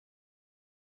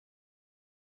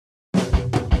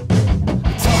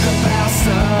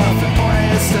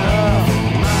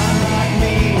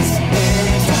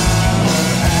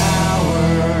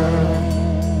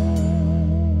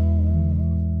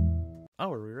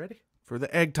ready? For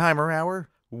the Egg Timer Hour,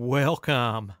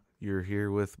 Welcome. you're here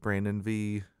with Brandon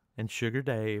V. And Sugar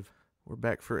Dave. We're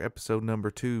back for episode number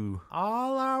 2.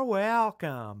 All are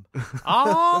welcome.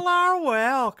 All are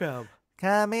welcome.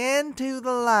 Come into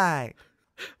the light.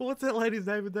 What's that lady's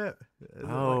name in that? Is it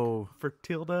Oh, like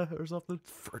Fertilda or something?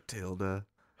 Fertilda.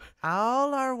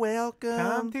 All are welcome.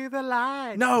 Come to the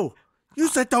light. No, you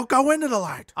said don't go into the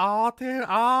light. All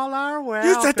are welcome.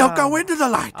 You said don't go into the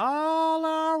light. All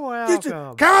are You welcome.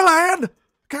 said,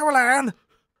 Caroline.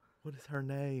 What is her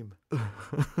name?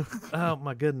 Oh,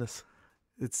 my goodness.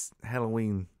 It's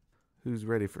Halloween. Who's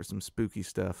ready for some spooky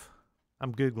stuff?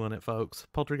 I'm Googling it, folks.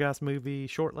 Poltergeist movie,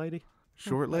 Short Lady.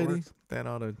 Short that lady? works. That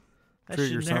ought to That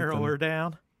trigger should narrow something. her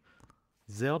down.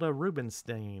 Zelda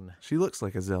Rubinstein. She looks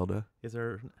like a Zelda. Is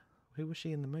her... Who was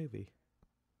she in the movie?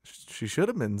 She should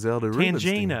have been Zelda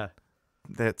Rubinstein. Tangina.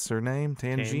 That's her name,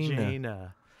 Tangina.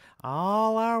 Tangina.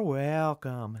 All are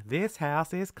welcome. This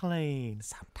house is clean.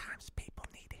 Sometimes people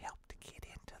need help to get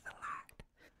into the light.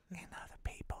 And other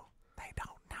people, they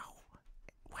don't know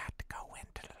where to go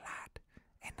into the light.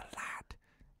 And the light,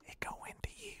 it go into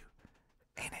you.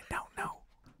 And it don't know.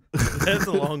 That's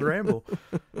a long ramble.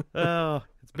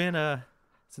 It's been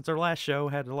since our last show,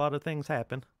 had a lot of things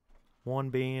happen. One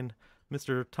being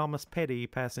Mr. Thomas Petty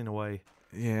passing away.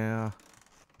 Yeah,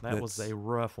 That was a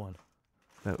rough one.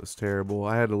 that was terrible.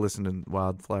 I had to listen to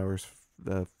Wildflowers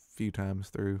a few times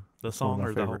through. The It's one of song my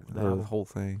or the favorite- album? the whole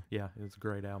thing. Yeah, it was a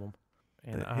great album.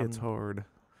 And It hits hard.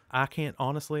 I can't,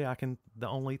 honestly, the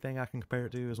only thing I can compare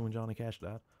it to is when Johnny Cash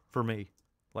died. For me.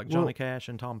 Like Well- Johnny Cash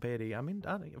and Tom Petty. I mean,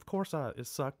 of course, it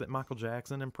sucked that Michael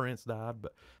Jackson and Prince died,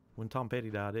 but when Tom Petty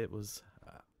died, it was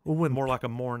Well, when more like a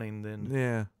mourning than...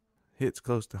 yeah, hits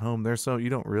close to home. There's so you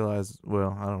don't realize.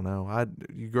 Well, I don't know.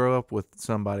 You grow up with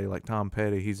somebody like Tom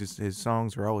Petty. His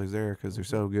songs are always there because they're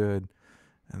so good.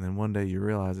 And then one day you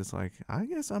realize it's like, I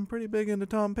guess I'm pretty big into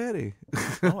Tom Petty.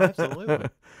 Oh, absolutely.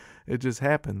 It just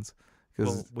happens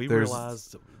because Well, we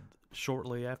realized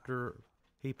shortly after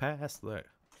he passed that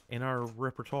in our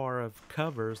repertoire of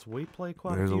covers, we play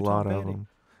quite there's a a few lot Tom of Petty. them.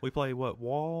 We play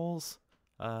Walls,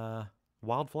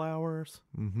 Wildflowers,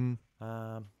 Mm-hmm.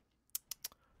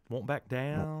 Won't Back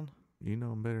Down. You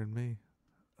know him better than me.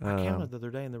 I counted the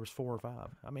other day and there was 4 or 5.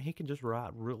 I mean, he can just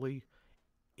write really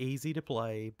easy to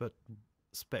play but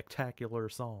spectacular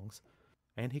songs,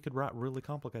 and he could write really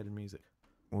complicated music.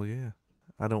 Well, yeah.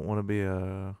 I don't want to be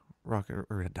a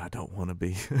I don't want to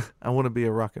be. I want to be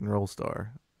a rock and roll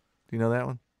star. Do you know that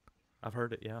one? I've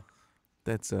heard it, yeah.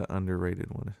 That's an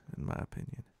underrated one, in my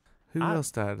opinion. Who I-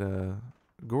 else died?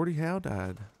 Gordie Howe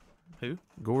died. Who?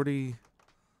 Gordie,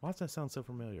 Why does that sound so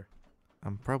familiar?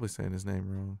 I'm probably saying his name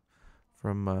wrong.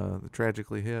 From the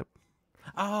Tragically Hip.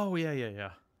 Oh, yeah.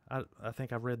 I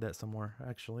think I've read that somewhere,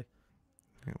 actually.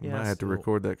 We Yeah, might have to still-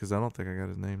 record that because I don't think I got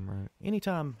his name right.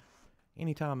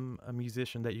 Anytime a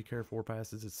musician that you care for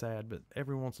passes, it's sad, but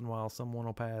every once in a while someone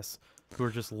will pass who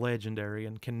are just legendary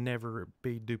and can never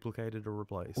be duplicated or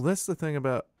replaced. Well, that's the thing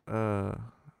about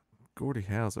Gordie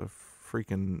Howe's a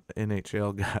freaking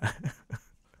NHL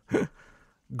guy.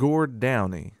 Gord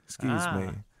Downey, excuse me,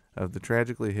 of the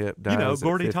Tragically Hip. Dies at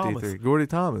Gordie 53. Thomas. Gordie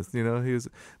Thomas, he was.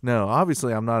 No,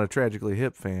 obviously I'm not a Tragically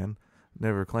Hip fan.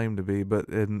 Never claimed to be, but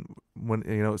when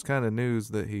it's kind of news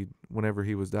that whenever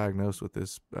he was diagnosed with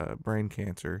this brain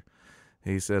cancer,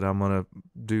 he said, I'm gonna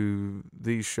do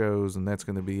these shows and that's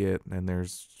gonna be it. And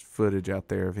there's footage out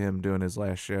there of him doing his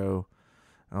last show.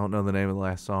 I don't know the name of the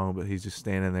last song, but he's just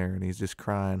standing there and he's just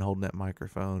crying, holding that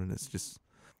microphone, and it's just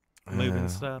Moving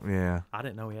stuff. Yeah, I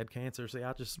didn't know he had cancer. See,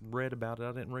 I just read about it.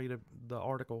 I didn't read the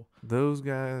article. those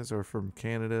guys are from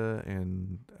Canada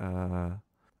and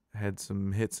had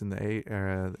some hits in the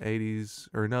 80s.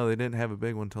 Or no, they didn't have a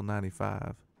big one until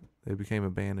 95. They became a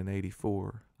band in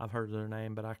 84. I've heard their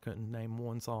name, but I couldn't name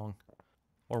one song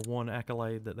or one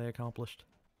accolade that they accomplished.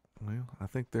 Well, I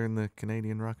think they're in the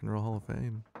Canadian Rock and Roll Hall of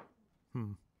Fame.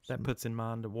 That puts in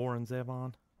mind Warren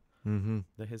Zevon,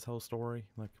 Mm-hmm. his whole story.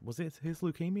 Like, was it his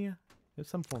leukemia? It was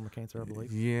some form of cancer, I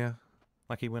believe. Yeah.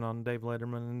 Like, he went on Dave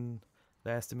Letterman and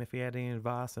they asked him if he had any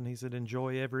advice, and he said,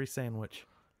 enjoy every sandwich.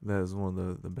 That is one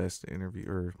of the best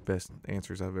best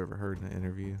answers I've ever heard in an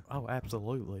interview. Oh,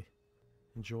 absolutely.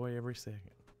 Enjoy every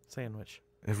sandwich.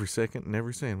 Every second and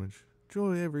every sandwich.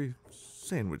 Enjoy every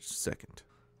sandwich second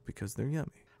because they're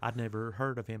yummy. I'd never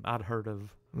heard of him. I'd heard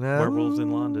of No. Werewolves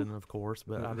in London, of course,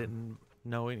 but I didn't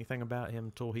know anything about him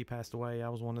until he passed away.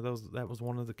 That was one of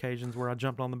the occasions where I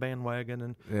jumped on the bandwagon.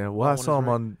 And Yeah, well, That I one saw is him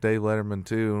right. on Dave Letterman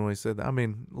too, and we said, I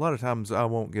mean, a lot of times I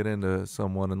won't get into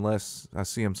someone unless I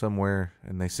see them somewhere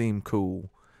and they seem cool.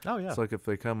 oh yeah, It's like if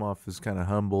they come off as kind of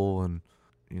humble and,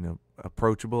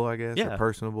 approachable, I guess, Yeah. or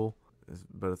personable,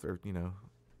 but if they're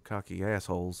cocky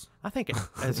assholes. I think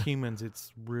as humans,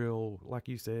 it's real. Like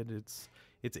you said,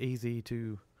 it's easy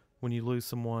to when you lose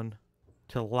someone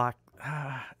to like.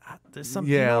 There's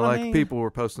something. Yeah, you know what I like mean? people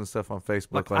were posting stuff on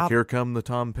Facebook, like here come the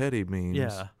Tom Petty memes.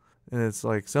 Yeah. And it's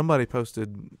like somebody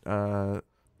posted,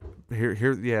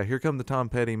 here come the Tom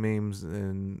Petty memes,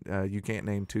 and you can't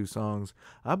name 2 songs.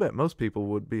 I bet most people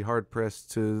would be hard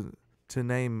pressed to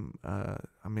name. I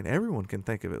mean, everyone can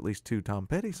think of at least 2 Tom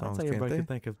Petty songs. I'd say everybody can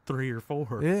think of 3 or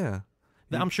 4. Yeah,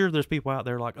 I'm sure there's people out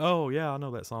there like, oh yeah, I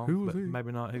know that song, Who was but he?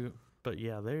 maybe not who. But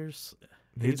yeah, there's.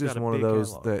 he's just got a one of big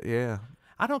those catalog. that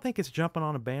I don't think it's jumping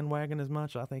on a bandwagon as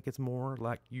much. I think it's more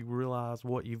like you realize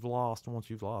what you've lost once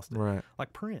you've lost it. right.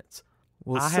 Like Prince.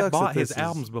 Well, it I sucks have that bought his this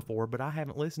albums before, but I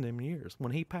haven't listened to him in years.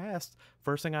 When he passed,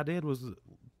 first thing I did was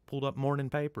pulled up Morning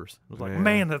Papers. I was like, Yeah.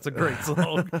 man, that's a great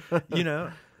song.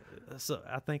 So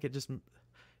I think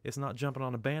it's not jumping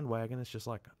on a bandwagon. It's just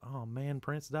like, oh man,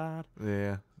 Prince died.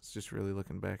 Yeah, it's just really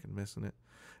looking back and missing it.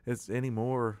 It's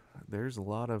anymore. There's a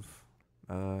lot of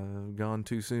gone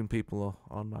too soon people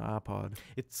on my iPod.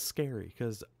 It's scary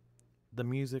because the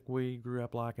music we grew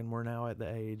up liking, we're now at the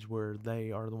age where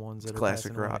they are the ones that It's are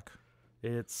classic passing away. rock.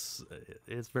 It's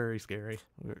very scary.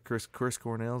 Chris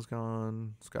Cornell's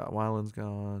gone. Scott Weiland's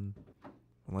gone.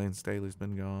 Lane Staley's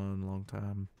been gone a long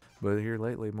time. But here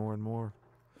lately, more and more.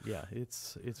 Yeah,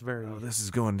 it's very. Oh, this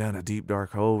is going down a deep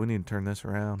dark hole. We need to turn this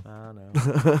around. I know.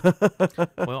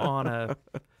 Well,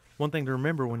 one thing to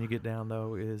remember when you get down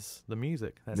though is the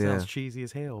music. That sounds Yeah. cheesy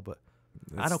as hell, but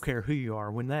I It's- don't care who you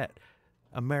are. When that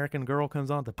American Girl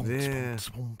comes on, Yeah. it's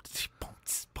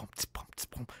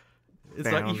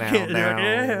like you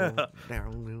can't.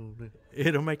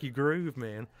 It'll make you groove,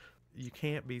 man. You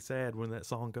can't be sad when that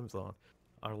song comes on.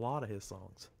 A lot of his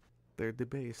songs, They're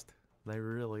debased. they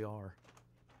really are.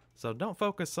 So don't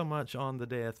focus so much on the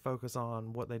death. Focus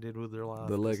on what they did with their life.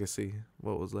 The legacy,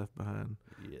 what was left behind.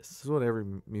 This Yes. is what every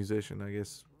musician, I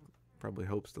guess, probably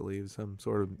hopes to leave, some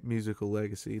sort of musical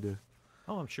legacy to.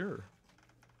 Oh, I'm sure.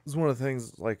 It's one of the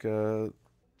things like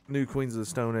New Queens of the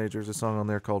Stone Age. There's a song on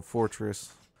there called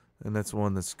Fortress, and that's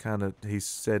one that's kind of, he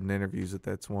said in interviews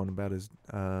that's one about his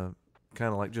kind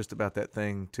of like just about that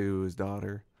thing to his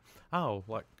daughter. Oh,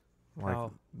 like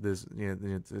how- This,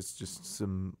 it's just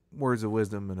some words of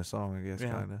wisdom in a song, I guess,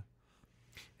 Yeah. kind of.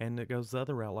 And it goes the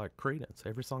other route, like Creedence.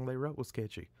 Every song they wrote was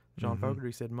catchy. John Mhm.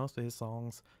 Fogerty said most of his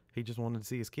songs, he just wanted to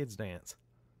see his kids dance.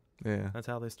 Yeah, That's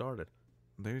how they started.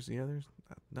 there's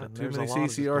not And too there's a many lot of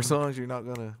just CCR going- songs you're not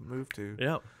gonna move to.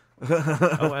 Yep.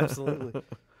 Oh, absolutely.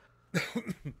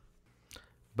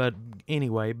 But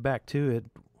anyway, back to it.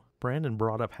 Brandon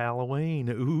brought up Halloween.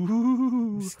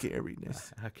 Ooh,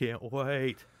 Scariness. I can't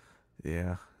wait.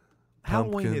 Yeah.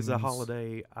 Halloween is a Pumpkins.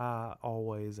 holiday I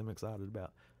always am excited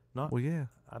about. Not, Well, yeah.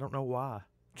 I don't know why.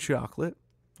 Chocolate.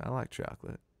 I like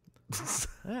chocolate.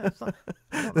 Yeah, it's not,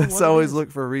 I don't know That's what it always is.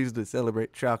 look for a reason to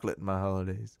celebrate chocolate in my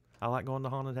holidays. I like going to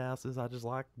haunted houses. I just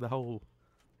like the whole.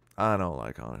 I don't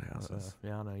like haunted houses,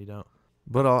 Yeah, I know you don't.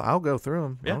 but I'll go through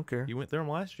them. Yeah, I don't care. You went through them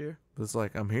last year. But it's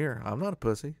like I'm here. I'm not a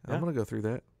pussy. Yeah. I'm gonna go through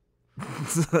that.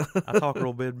 I talk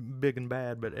real big and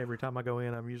bad, but every time I go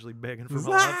in, I'm usually begging for my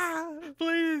life.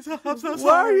 Please, I'm so sorry.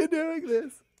 Why are you doing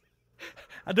this?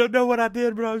 I don't know what I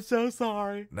did, but I'm so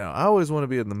sorry. No, I always want to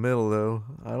be in the middle though.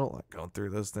 I don't like going through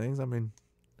those things. I mean,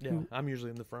 Yeah, I'm usually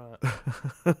in the front.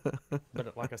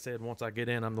 But like I said, once I get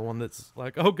in, I'm the one that's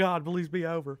like, oh God, please be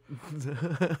over.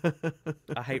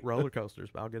 I hate roller coasters,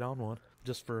 but I'll get on one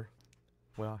just for,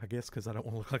 well, I guess because I don't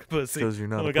want to look like a pussy. 'Cause you're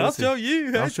not a Like, I'll pussy. show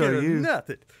you. I'll I show care you.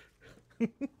 Nothing.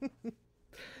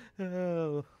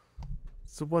 Oh.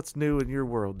 So what's new in your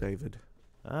world, David?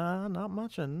 Not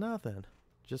much of nothing.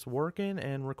 Just working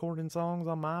and recording songs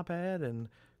on my iPad and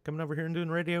coming over here and doing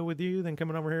radio with you, then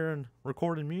coming over here and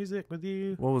recording music with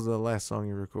you. What was the last song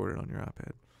you recorded on your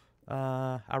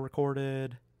iPad? I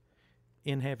recorded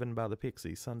In Heaven by the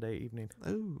Pixies Sunday evening.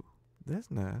 Oh, that's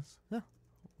nice. Yeah.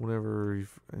 Whenever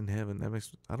you're in heaven, that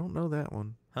makes. I don't know that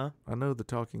one. Huh? I know the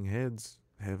Talking Heads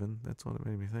Heaven. That's what it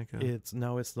made me think of. It's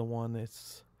the one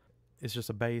that's, it's just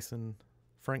a bass and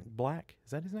Frank Black.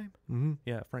 Is that his name? Mm-hmm.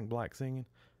 Yeah, Frank Black singing.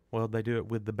 Well, they do it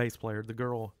with the bass player, the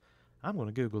girl. I'm going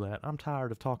to Google that. I'm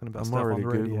tired of talking about I'm stuff on already the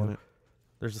radio. Googling it.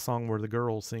 There's a song where the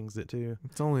girl sings it too.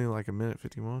 It's only like a minute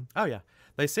 51. Oh yeah,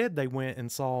 they said they went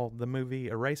and saw the movie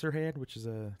Eraserhead, which is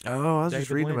a Oh, I was just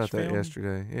David reading Lynch about that film?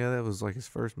 yesterday. Yeah, that was like his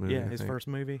first movie. I his think. first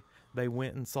movie. They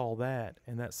went and saw that,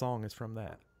 and that song is from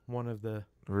that. One of the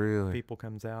Really? people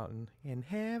comes out and in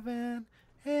heaven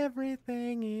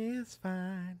everything is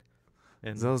fine.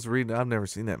 And, 'Cause I was reading. I've never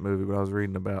seen that movie, but I was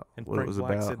reading about and what Frank it was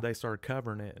Black about. said they started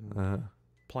covering it and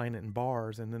playing it in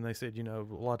bars, and then they said, a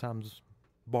lot of times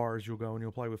bars you'll go and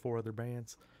you'll play with 4 other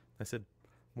bands. They said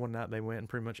one night they went and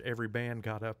pretty much every band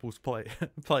got up was played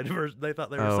a version. They thought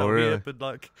they were so really? hip and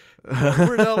like,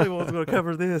 we're the only ones going to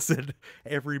cover this, and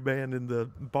every band in the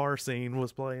bar scene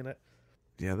was playing it.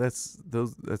 Yeah, that's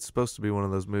supposed to be one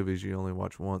of those movies you only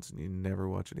watch once and you never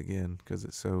watch it again because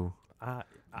it's so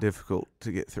difficult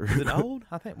to get through. Is it old?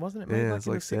 I think wasn't it made Yeah, like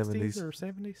it's in like the 60s or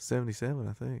 70s? 77,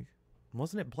 I think.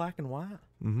 Wasn't it black and white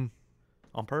Mm-hmm.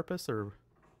 on purpose, or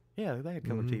yeah, they had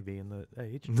color Mhm. TV in the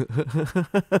age.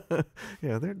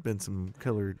 Yeah, there'd been some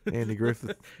colored Andy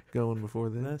Griffith going before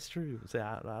then. That's true. See,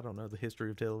 I don't know the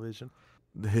history of television.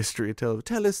 The history of television.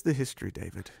 Tell us the history,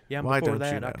 David. Yeah, and Why before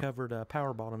don't you that, I know? covered a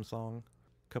Power Bottom song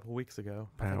a couple weeks ago.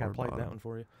 I think I Power played that Bottom. one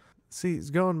for you. See, it's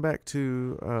going back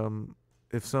to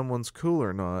if someone's cool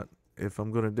or not. If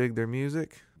I'm going to dig their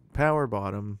music, Power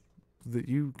Bottom, that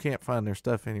you can't find their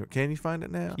stuff anywhere. Can you find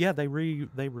it now? Yeah, they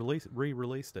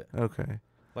re-released it. Okay.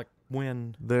 Like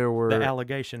when There were the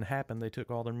allegation happened, they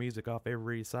took all their music off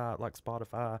every site, like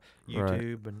Spotify,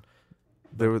 YouTube, and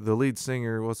there were the lead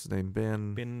singer. What's his name?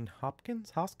 Ben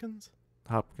Hoskins.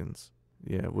 Hopkins.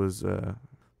 Yeah, it was. There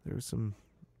was some.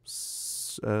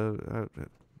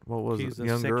 What was Accused it? of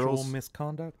Young sexual girls.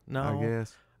 misconduct. No, I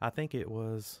guess. I think it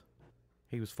was.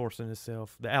 He was forcing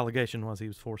himself. The allegation was he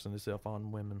was forcing himself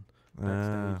on women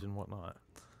backstage and whatnot.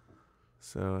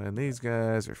 So, and these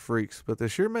guys are freaks, but they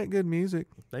sure make good music.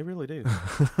 They really do.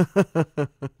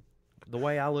 The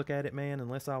way I look at it, man,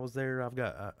 unless I was there,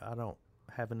 I don't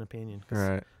have an opinion. 'Cause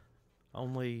Right.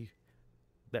 only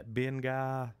that Ben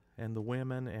guy and the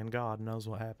women and God knows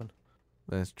what happened.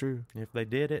 That's true. If they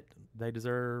did it, they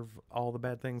deserve all the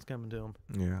bad things coming to them.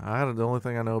 Yeah. The only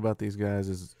thing I know about these guys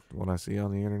is what I see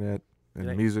on the internet and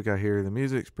the Yeah. music I hear. The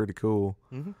music's pretty cool,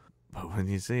 Mm-hmm. but when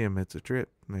you see them, it's a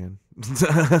trip, man.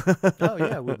 Oh,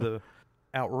 yeah, with the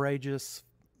outrageous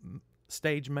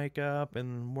stage makeup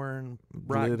and wearing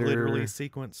bright, Glitter. glitterly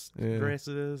sequence Yeah.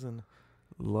 dresses. And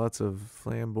Lots of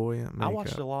flamboyant makeup. I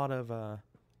watched a lot of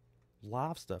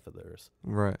live stuff of theirs.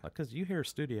 Right. Because you hear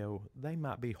studio, they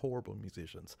might be horrible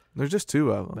musicians. There's just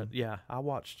 2 of them. But, yeah, I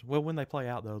watched. Well, when they play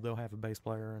out, though, they'll have a bass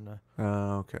player. And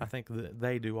Okay. I think that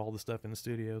they do all the stuff in the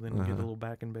studio. Then you get a little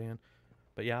backing band.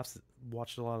 But, yeah, I've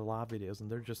watched a lot of live videos, and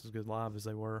they're just as good live as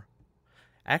they were.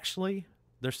 Actually,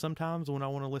 there's sometimes when I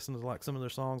want to listen to like some of their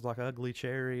songs, like Ugly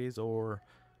Cherries or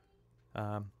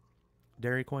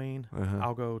Dairy Queen,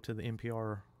 I'll go to the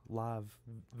NPR live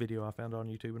video I found on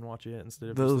YouTube and watch it instead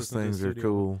of just Those listening things to the are studio.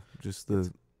 cool. Just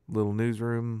the little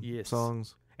newsroom Yes.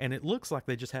 songs. And it looks like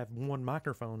they just have one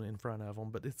microphone in front of them,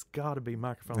 but it's got to be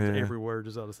microphones Yeah. everywhere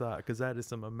just out of sight because that is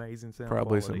some amazing sound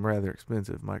Probably quality. some rather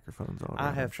expensive microphones. All I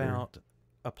around, have I'm sure. found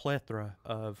a plethora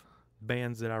of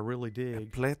bands that I really A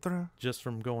dig plethora. just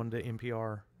from going to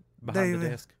NPR behind the David.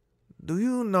 desk. Do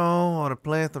you know what a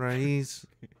plethora is?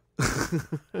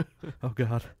 Oh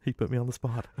God, he put me on the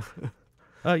spot.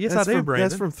 Yes, That's I do, from, Brandon.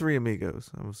 That's from Three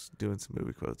Amigos. I was doing some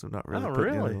movie quotes. I'm not really Oh,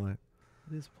 putting really? it on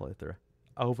It is plethora.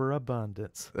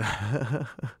 Overabundance. the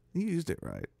You used it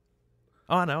right.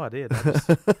 Oh, I know, I did.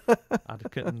 I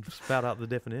couldn't spout out the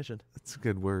definition. That's a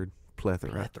good word.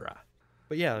 Plethora. Plethora.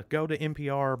 But yeah, go to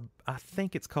NPR. I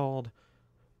think it's called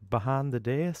Behind the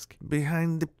Desk.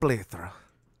 Behind the plethora.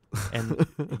 And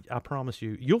I promise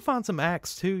you, you'll find some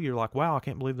acts too. You're like, wow, I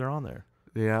can't believe they're on there.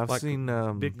 Yeah, I've Like seen.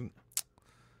 Big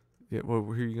Yeah, what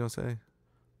were you gonna say?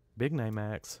 big name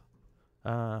acts.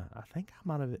 I think I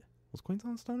might have it. Was Queens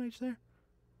on the Stone Age there?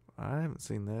 I haven't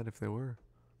seen that. If they were,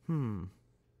 I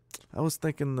I was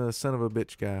thinking the son of a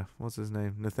bitch guy. What's his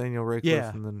name? Nathaniel Rateliff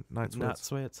Yeah. and the Night Night Sweats.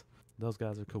 Sweats. Those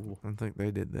guys are cool. I think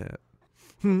they did that.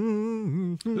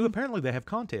 Ooh, apparently they have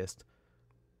contests.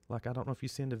 Like, I don't know if you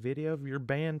send a video of your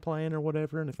band playing or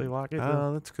whatever, and if they like it,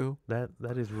 Oh, that's cool. that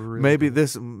is really Maybe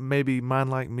cool. maybe Mine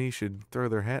Like Me should throw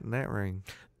their hat in that ring.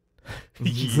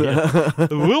 Yeah,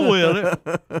 we'll win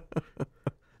it.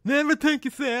 Never take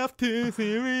yourself too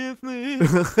seriously.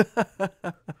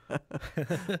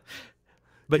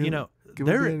 But you know, Can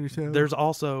we get on your show? there's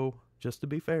also, just to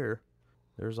be fair,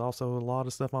 there's also a lot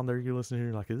of stuff on there you listen to,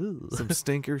 you're like, ooh. some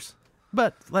stinkers.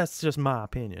 But that's just my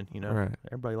opinion, you know. Right.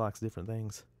 Everybody likes different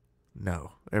things.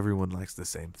 No, everyone likes the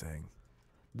same thing.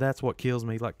 That's what kills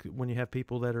me. Like when you have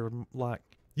people that are like,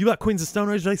 you like Queens of Stone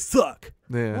Age, they suck.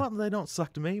 Yeah. Well, they don't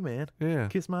suck to me, man. Yeah.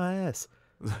 Kiss my ass.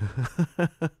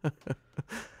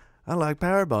 I like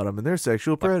Power Bottom and they're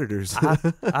sexual predators.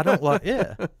 I don't like,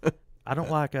 yeah. I don't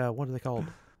like, what are they called?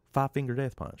 5 Finger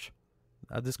Death Punch.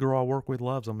 This girl I work with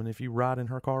loves them, and if you ride in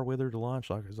her car with her to lunch,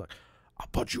 like, it's like, I'll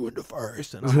put you in the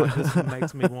first. And I'm like, this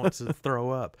makes me want to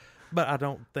throw up. But I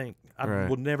don't think, I Right.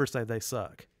 will never say they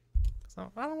suck. So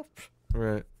I don't,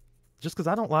 Right. just because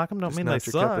I don't like them don't Just mean not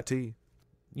they your cup of suck. tea.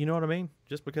 You know what I mean?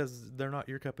 Just because they're not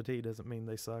your cup of tea doesn't mean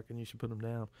they suck and you should put them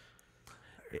down.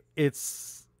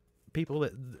 It's people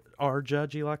that are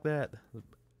judgy like that.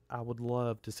 I would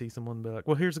love to see someone be like,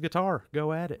 well, here's a guitar.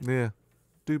 Go at it. Yeah.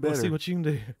 Do better. Let's see what you can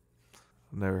do.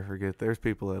 I'll never forget. There's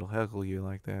people that'll heckle you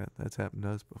like that. That's happened to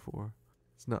us before.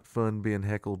 It's not fun being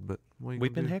heckled, but what you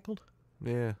We've gonna been do? heckled.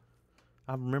 Yeah.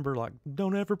 I remember like,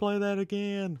 don't ever play that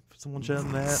again. Someone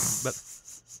shouting that, but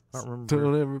I don't remember.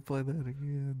 Don't ever play that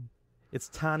again. It's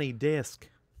Tiny Desk.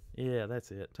 Yeah,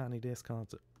 that's it. Tiny Desk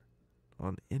Concert.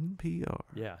 On NPR.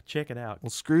 Yeah, check it out. Well,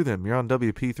 screw them. You're on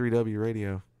WP3W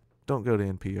radio. Don't go to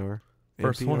NPR.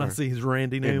 First one I NPR. see is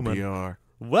Randy Newman. NPR.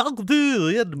 Welcome to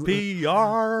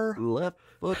NPR. Left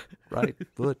foot, right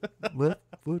foot, left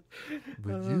foot.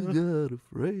 But you got a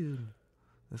friend.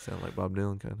 That sounds like Bob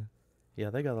Dylan, kind of. Yeah,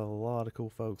 they got a lot of cool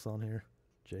folks on here.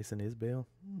 Jason Isbell.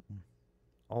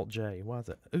 Alt J. Why is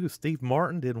that? Ooh, Steve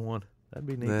Martin did one. That'd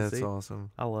be neat to That's see.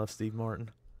 awesome. I love Steve Martin.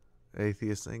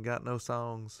 Atheists ain't got no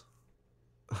songs.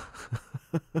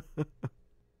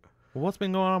 Well, what's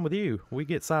been going on with you? We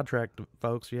get sidetracked,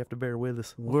 folks. You have to bear with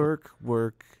us. Work,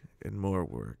 and more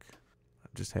work.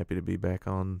 I'm just happy to be back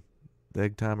on the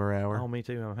Egg Timer Hour. Oh, me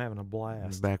too. I'm having a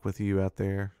blast. Back with you out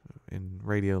there in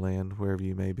Radio Land, wherever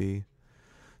you may be.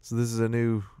 So this is a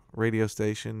new radio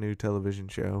station, new television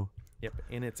show. Yep,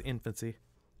 in its infancy.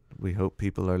 We hope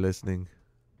people are listening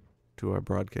to our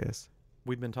broadcast.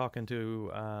 We've been talking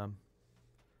to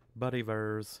Buddy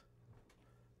Vers,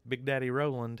 Big Daddy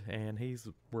Roland, and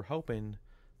we're hoping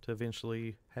to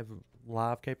eventually have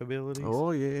live capabilities.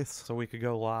 Oh, yes. So we could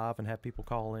go live and have people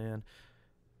call in.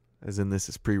 As in this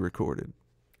is pre-recorded.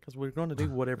 Because we're going to do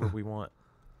whatever we want.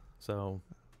 So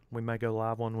we may go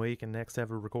live one week and next have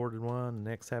a recorded one, and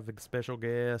next have a special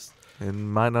guest.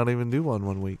 And might not even do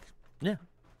one week. Yeah.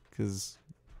 Because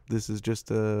this is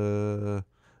just a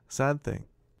side thing.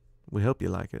 We hope you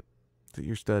like it.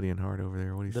 You're studying hard over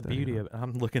there. What are you The studying? beauty of it,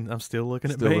 I'm still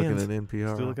looking Still at bands. looking at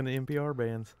NPR. Still looking at NPR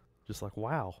bands. Just like,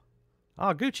 wow.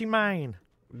 Oh, Gucci Mane.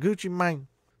 Gucci Mane.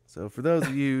 So for those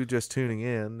of you just tuning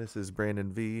in, this is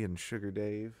Brandon V and Sugar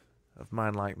Dave of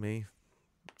Mind Like Me.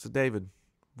 So David,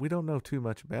 we don't know too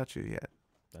much about you yet.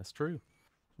 That's true.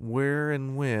 Where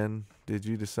and when did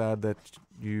you decide that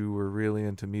you were really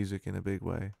into music in a big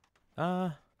way?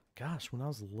 Gosh, when I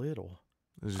was little.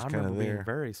 It was just I kind remember of being there.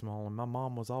 very small, and my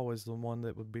mom was always the one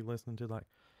that would be listening to like,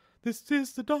 "This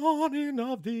is the dawning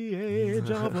of the age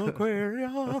of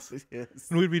Aquarius." Yes.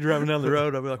 And we'd be driving down the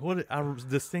road. I'd be like, "What?" I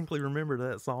distinctly remember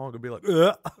that song. I'd be like,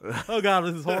 "Ugh. Oh God,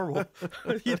 this is horrible."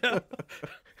 You know.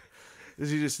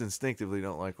 Because you just instinctively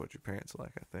don't like what your parents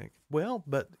like, I think. Well,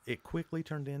 but it quickly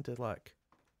turned into like,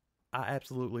 I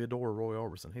absolutely adore Roy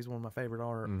Orbison. He's one of my favorite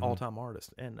all-time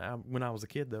artists. And when I was a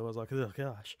kid, though, I was like, oh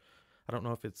gosh, I don't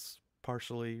know if it's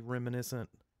partially reminiscent.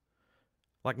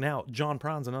 Like now, John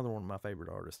Prine's another one of my favorite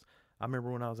artists. I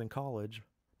remember when I was in college,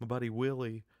 my buddy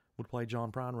Willie would play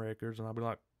John Prine records, and I'd be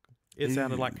like, it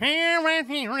sounded like to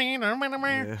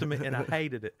me, and I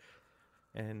hated it.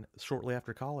 And shortly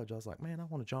after college, I was like, man, I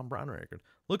want a John Prine record.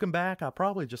 Looking back, I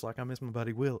probably just like, I miss my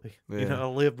buddy Willie. Yeah. You know,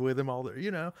 I lived with him all the,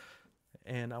 you know.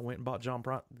 And I went and bought John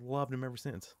Prine. Loved him ever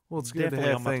since. Well, it's good Definitely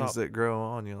to have on my things top. that grow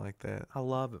on you like that. I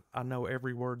love it. I know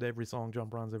every word to every song John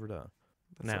Prine's ever done.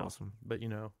 That's now, awesome. but you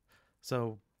know,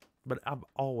 so, but I've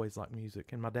always liked music.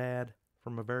 And my dad,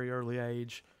 from a very early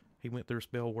age, he went through a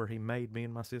spell where he made me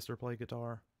and my sister play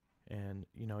guitar. And,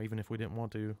 you know, even if we didn't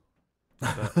want to.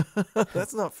 But,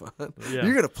 That's not fun. yeah.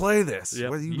 You're going to play this,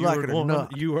 Yep, whether you like are it or going,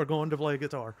 not. You are going to play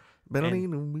guitar. But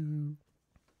And-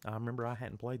 I remember I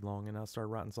hadn't played long, and I started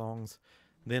writing songs.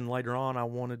 Then later on, I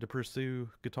wanted to pursue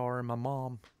guitar, and my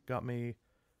mom got me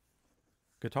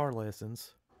guitar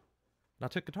lessons. And I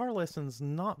took guitar lessons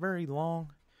not very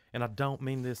long, and I don't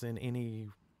mean this in any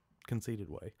conceited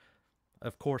way.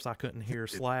 Of course, I couldn't hear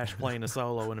Slash playing a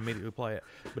solo and immediately play it,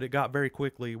 but it got very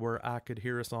quickly where I could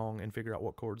hear a song and figure out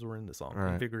what chords were in the song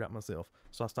Right. and figure it out myself.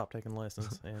 So I stopped taking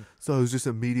lessons, and So it was just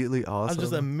immediately I awesome.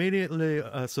 was just immediately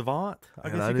a savant. I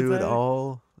and guess I you could knew it say.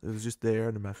 all. It was just there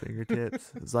under my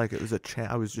fingertips. It's like it was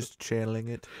I was just channeling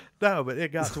it. No, but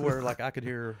it got to where like I could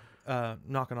hear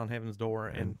knocking on heaven's door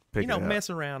and pick you know it up.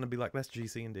 mess around and be like, that's G,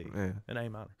 C, and D, Yeah. and A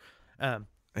minor. And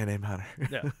A minor.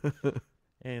 Yeah,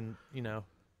 and you know,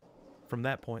 from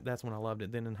that point, that's when I loved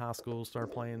it. Then in high school,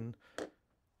 started playing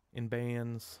in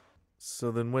bands.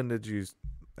 So then when did you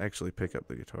actually pick up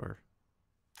the guitar?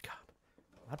 God,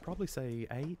 I'd probably say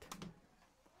 8.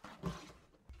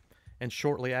 And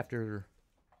shortly after,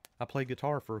 I played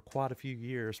guitar for quite a few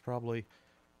years, probably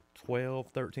 12,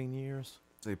 13 years.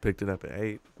 So you picked it up at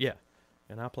 8. Yeah.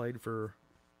 And I played for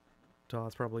till I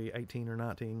was probably 18 or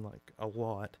 19, like a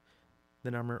lot.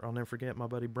 Then I'll never forget my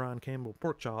buddy Brian Campbell,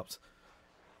 Pork Chops.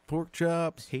 Pork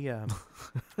chops. He,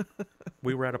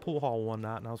 we were at a pool hall one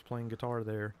night, and I was playing guitar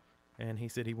there, and he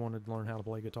said he wanted to learn how to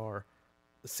play guitar.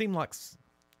 It seemed like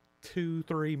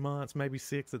 2-3 months, maybe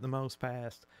 6 at the most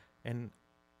passed, and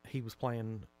he was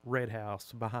playing Red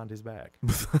House Behind His Back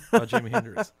by Jimi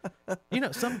Hendrix. You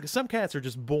know, some cats are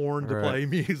just born to play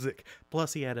music.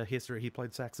 Plus, he had a history. He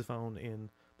played saxophone in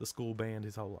the school band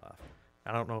his whole life.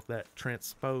 I don't know if that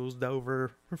transposed over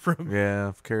from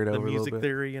carried over the music a little bit.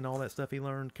 theory and all that stuff he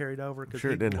learned carried over. I'm sure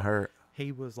it didn't hurt.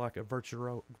 He was like a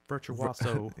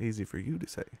virtuoso Easy for you to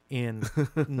say. in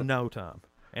no time.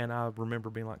 And I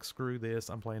remember being like, screw this,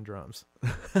 I'm playing drums.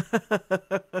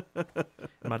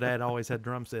 My dad always had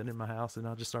drum set in my house, and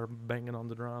I just started banging on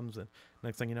the drums, and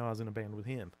next thing you know, I was in a band with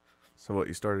him. So what,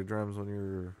 you started drums when you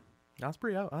were I was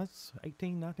pretty old. I was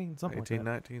 18, 19, something 18, like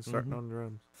that. 19, starting Mhm. on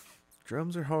drums?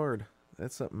 Drums are hard.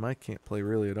 That's something I can't play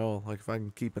really at all. Like if I can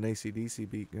keep an AC/DC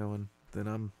beat going, then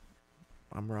I'm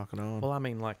rocking on. Well, I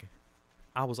mean, like,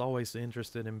 I was always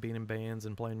interested in being in bands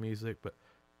and playing music, but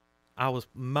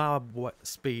my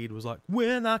speed was like,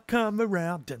 when I come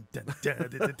around, dun, dun, dun,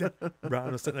 dun, dun, dun.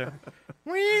 Brian was sitting there,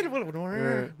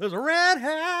 there's a red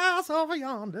house over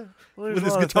yonder. Well, there's with a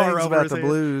his lot of guitar things over about his the head.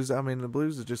 blues. I mean, the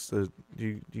blues is just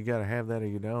you got to have that or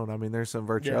you don't. I mean, there's some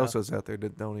virtuosos out there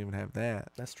that don't even have that.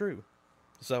 That's true.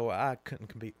 So I couldn't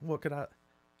compete. What could I?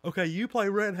 Okay, you play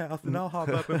Red House, and I'll hop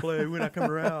up and play when I come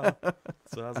around.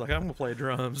 So I was like, I'm gonna play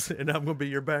drums, and I'm gonna be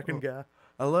your backing guy.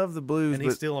 I love the blues, And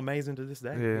he's but still amazing to this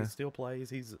day. Yeah. He still plays.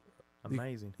 He's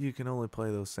amazing. you can only play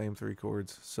those same 3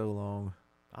 chords so long.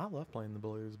 I love playing the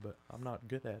blues, but I'm not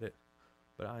good at it.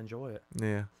 But I enjoy it.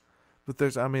 Yeah. But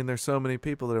there's so many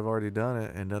people that have already done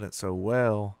it and done it so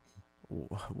well.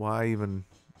 Why even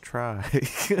try?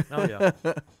 Oh yeah.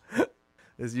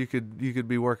 Is you could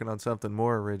be working on something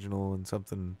more original and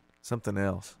something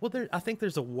else. Well, I think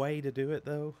there's a way to do it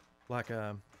though. Like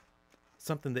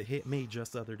something that hit me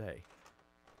just the other day.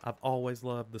 I've always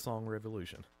loved the song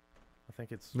Revolution. I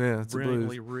think it's Yeah, it's a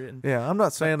brilliantly blues. written. Yeah, I'm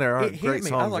not saying there It aren't hit great me.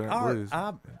 songs I was that like, aren't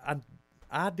all blues. right,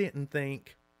 I didn't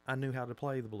think I knew how to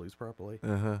play the blues properly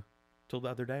Uh-huh. till the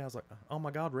other day. I was like, oh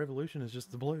my God, Revolution is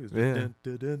just the blues. Yeah. Dun,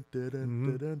 dun, dun, dun, dun, Mhm.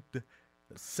 dun, dun, dun.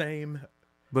 Same.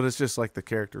 But it's just like the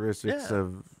characteristics Yeah.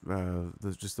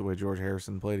 of just the way George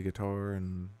Harrison played a guitar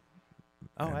and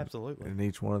Oh, and- absolutely. and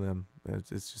each one of them. It's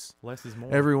just Less is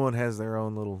more. everyone has their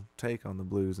own little take on the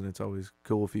blues, and it's always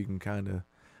cool if you can kind of.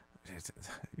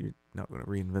 You're not going to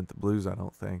reinvent the blues, I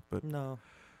don't think, but No.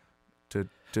 to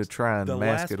try and The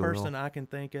mask last it a little. person I can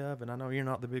think of, and I know you're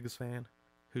not the biggest fan,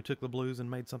 who took the blues and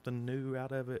made something new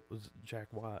out of it was Jack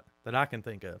White, that I can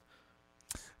think of.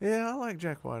 Yeah, I like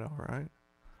Jack White all right.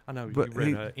 I know But you read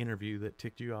he- an interview that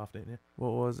ticked you off, didn't you?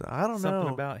 What was it? I don't Something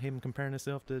know. about him comparing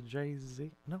himself to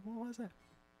Jay-Z. No, what was that?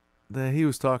 He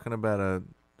was talking about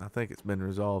I think it's been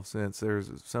resolved since. There's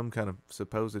some kind of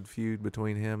supposed feud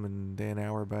between him and Dan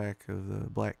Auerbach of the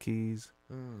Black Keys,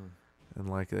 and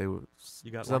like they were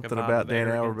You got something like a vibe about of Dan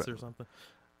arrogance Auerbach. or something.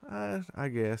 I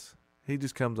guess he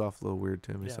just comes off a little weird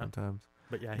to me Yeah. sometimes.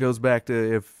 But yeah, It goes back to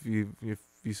if you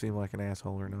seem like an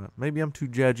asshole or not. Maybe I'm too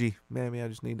judgy. Maybe I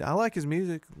just need. I like his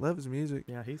music. Love his music.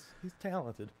 yeah, he's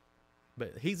talented.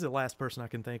 But he's the last person I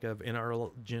can think of in our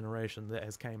generation that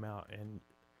has came out and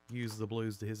used the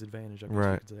blues to his advantage, I guess you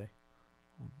Right. could say.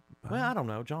 Well, I don't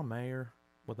know. John Mayer.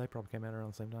 Well, they probably came out around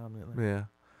the same time, didn't they? Yeah.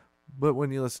 But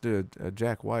when you listen to a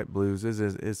Jack White blues,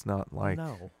 it's not like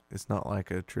No. it's not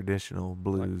like a traditional Like,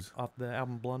 blues. off the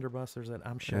album Blunderbusters that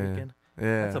I'm Shaking.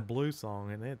 Yeah. That's a blues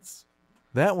song, and it's,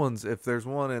 That one's, if there's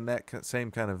one in that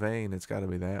same kind of vein, it's got to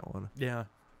be that one. yeah.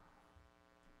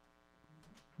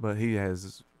 But he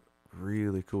has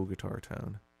really cool guitar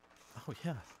tone. Oh,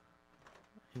 yeah.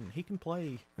 He can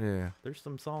play. Yeah. There's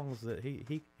some songs that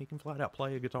he can flat out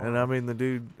play a guitar. And I mean, the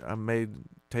dude, I made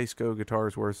Tasco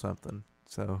guitars worth something.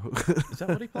 So Is that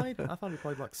what he played? I thought he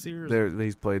played like Sears,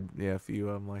 he's played, a few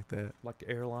of them like that. like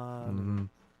Airline. Hmm.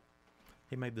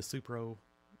 He made the Supro.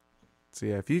 So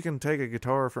yeah, if you can take a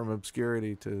guitar from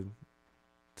obscurity to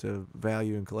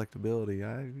value and collectability,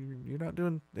 you're not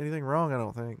doing anything wrong, I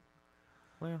don't think.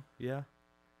 Well, yeah.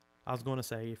 I was going to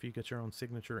say if you get your own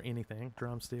signature anything,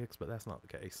 drumsticks, but that's not the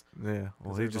case. Yeah. Well,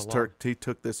 'Cause he there's a just lot. he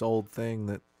took this old thing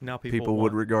that Now people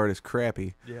would want- regard as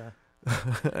crappy. Yeah.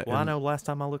 Well, I know last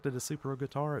time I looked at a Supro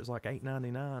guitar, it was like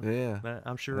 $8.99. Yeah.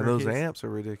 I'm sure. And those his- amps are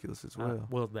ridiculous as well.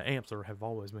 well, the amps have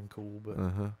always been cool, but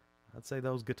Uh-huh. I'd say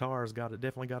those guitars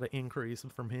definitely got an increase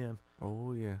from him.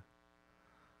 Oh yeah.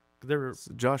 They're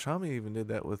Josh Homme even did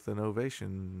that with an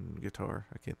Ovation guitar.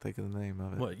 I can't think of the name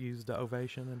of it. used the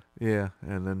Ovation, and Yeah,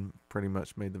 and then pretty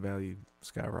much made the value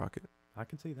skyrocket. I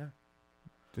can see that.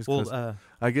 Just Well, 'cause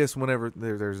I guess whenever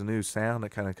there's a new sound that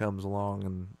kind of comes along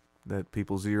and that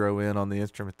people zero in on the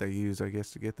instrument they use, I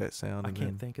guess to get that sound. I And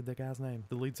can't think of the guy's name.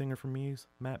 The lead singer from Muse,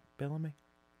 Matt Bellamy.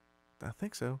 I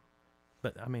think so.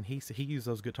 But I mean, he used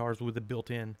those guitars with a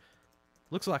built-in.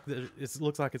 Looks like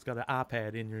looks like it's got an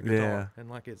iPad in your guitar, Yeah. and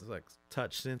like it's like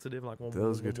touch sensitive. Like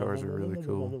Those guitars are really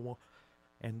cool.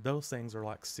 And those things are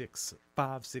like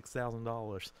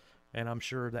 $6,000, and I'm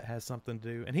sure that has something to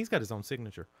do. And he's got his own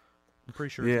signature. I'm pretty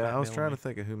sure. Yeah, I was trying to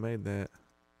think of who made that.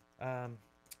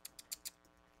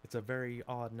 It's a very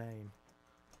odd name.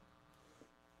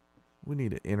 We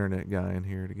need an internet guy in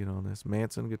here to get on this.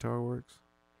 Manson Guitar Works.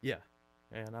 Yeah,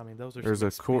 and I mean those are. There's some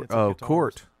a Court. expensive Oh,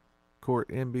 guitars. Court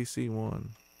NBC1.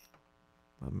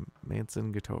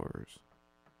 Manson Guitars.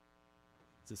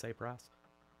 Does it say price?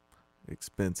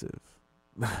 Expensive.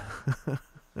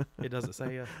 It doesn't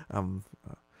say.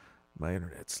 My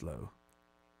internet's slow.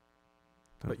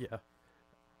 But yeah,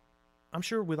 I'm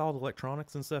sure with all the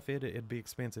electronics and stuff, it'd be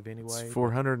expensive anyway. It's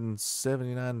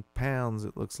 479 pounds.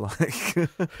 It looks like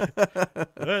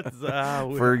That's,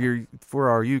 for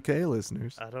our UK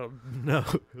listeners. I don't know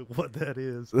what that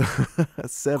is.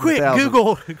 Quick,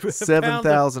 Google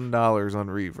 $7,000 on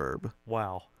Reverb.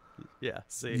 Wow. Yeah.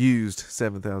 See. Used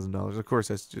 $7,000. Of course,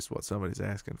 that's just what somebody's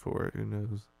asking for it. Who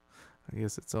knows? I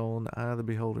guess it's all in the eye of the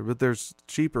beholder. But there's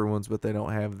cheaper ones, but they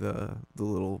don't have the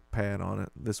little pad on it.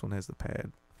 This one has the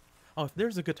pad. Oh, if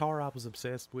there's a guitar I was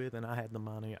obsessed with and I had the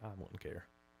money, I wouldn't care.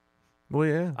 Well,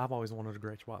 yeah. I've always wanted a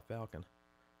Gretsch White Falcon.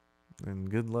 And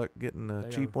good luck getting a They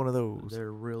cheap are- one of those.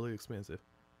 They're really expensive.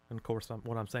 And of course,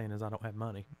 what I'm saying is I don't have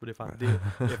money. But if I did,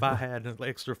 if I had an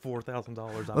extra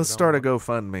 $4,000, Let's start a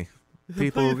GoFundMe.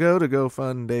 People go to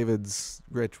GoFund David's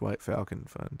Gretsch White Falcon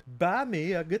Fund. Buy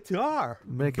me a guitar.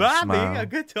 Make him Buy smile. me a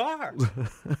guitar.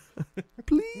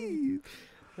 Please.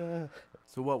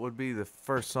 So what would be the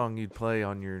first song you'd play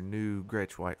on your new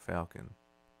Gretsch White Falcon?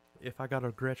 If I got a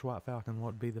Gretsch White Falcon,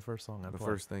 what would be the first song I'd The play?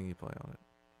 first thing you play on it.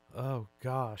 Oh,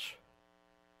 gosh.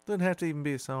 Doesn't have to even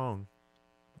be a song.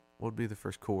 What would be the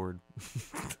first chord?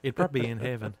 It'd probably be In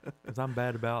Heaven. Because I'm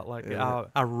bad about, Yeah.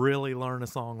 I really learn a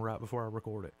song right before I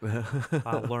record it.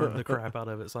 I learn the crap out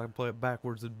of it so I can play it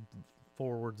backwards and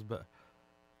forwards,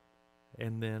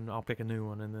 and then I'll pick a new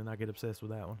one, and then I get obsessed with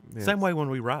that one. Yeah, Same way when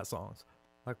we write songs.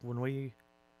 Like when we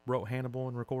wrote Hannibal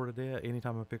and recorded it,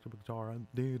 anytime I picked up a guitar, I'm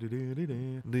Just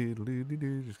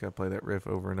gotta play that riff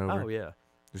over and over. oh yeah.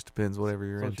 Just depends whatever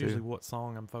you're So it's usually into. what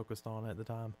song I'm focused on at the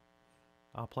time.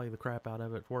 I'll play the crap out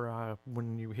of it. Where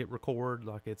when you hit record,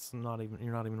 like you're not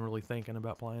even really thinking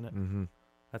about playing it. Mm-hmm.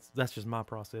 That's just my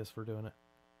process for doing it.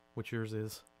 What yours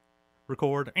is?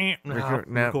 Record. Record.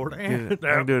 Now, record. I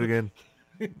can do it again.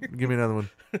 Give me another one.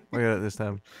 I got it this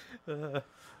time.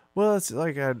 Well, it's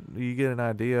like you get an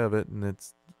idea of it, and I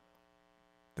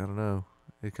don't know.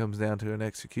 It comes down to an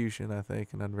execution, I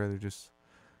think, and I'd rather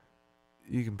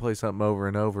you can play something over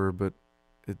and over, but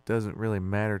it doesn't really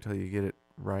matter till you get it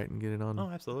right and get it on Oh,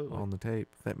 absolutely. on the tape,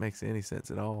 if that makes any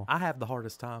sense at all. I have the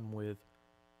hardest time with,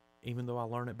 even though I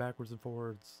learn it backwards and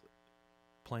forwards,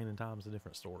 playing in time is a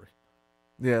different story.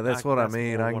 Yeah, that's what I that's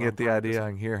mean. more I can what get I'm the idea. practicing. I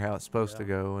can hear how it's supposed to Yeah.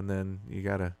 go, and then you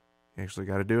actually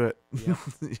gotta do it. Yep.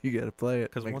 You gotta play it.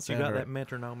 Because make it once you sound got right. that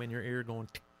metronome in your ear going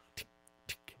tick, tick,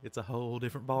 tick, it's a whole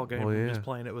different ball game Well, from yeah. just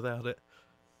playing it without it.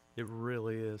 It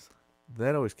really is.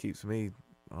 That always keeps me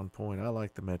on point. I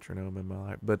like the metronome in my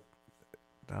life, but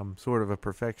I'm sort of a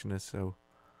perfectionist, so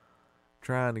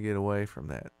trying to get away from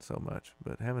that so much.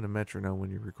 But having a metronome when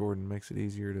you're recording makes it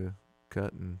easier to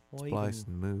cut and Well, splice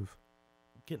even and move.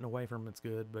 Getting away from it's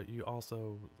good, but you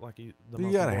also the You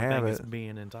most gotta important have thing is it.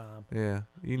 being in time. Yeah,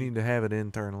 you need to have it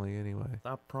internally anyway.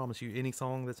 I promise you, any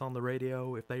song that's on the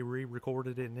radio, if they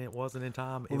re-recorded it and it wasn't in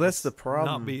time, Well, it that's would the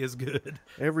problem. Not be as good.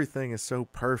 Everything is so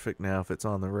perfect now if it's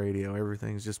on the radio.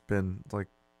 Everything's just been like,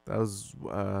 I was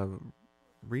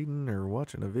reading or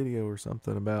watching a video or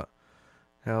something about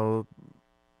how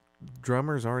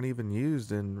drummers aren't even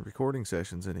used in recording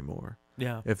sessions anymore.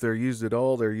 Yeah. If they're used at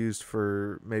all, they're used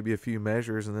for maybe a few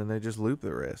measures and then they just loop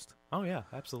the rest. Oh yeah,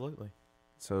 absolutely.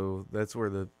 So that's where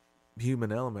the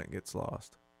human element gets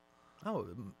lost. Oh,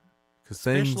 Because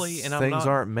Especially- things and I'm not-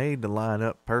 aren't made to line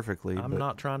up perfectly. I'm but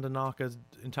not trying to knock an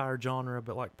entire genre,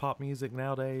 but like pop music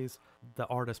nowadays, the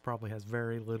artist probably has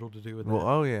very little to do with Well, that.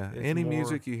 oh yeah. It's Any more-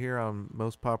 music you hear on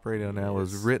most pop radio now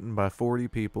is Yes. written by 40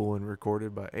 people and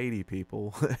recorded by 80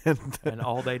 people. and And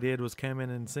all they did was come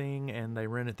in and sing, and they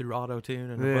ran it through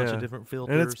auto-tune and a bunch Yeah. of different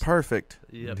filters. and it's perfect.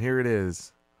 Yep. And here it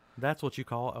is, That's what you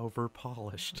call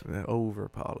over-polished. over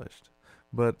polished.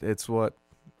 But it's what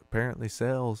apparently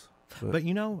sells. But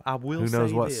you know, I will Who say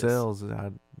knows what this. sells?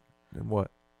 And what?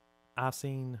 I've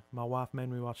seen, my wife made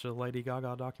me watch a Lady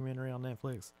Gaga documentary on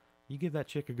Netflix. You give that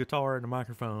chick a guitar and a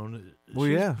microphone.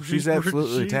 Well, she's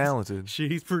absolutely talented.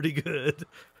 She's pretty good.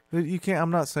 You can't.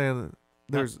 I'm not saying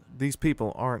that these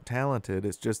people aren't talented.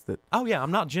 It's just that. Oh yeah,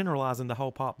 I'm not generalizing the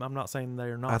whole pop. I'm not saying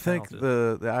they're not. I think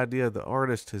talented. the idea of the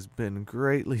artist has been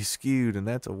greatly skewed, and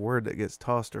that's a word that gets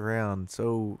tossed around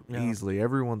so easily.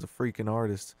 Everyone's a freaking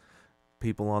artist.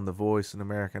 People on The Voice and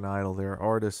American Idol, they're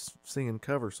artists singing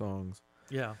cover songs.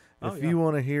 Yeah. If you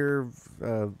want to hear,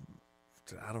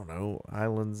 I don't know,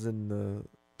 Islands in the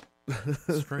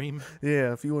Stream.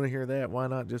 Yeah, if you want to hear that, why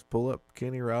not just pull up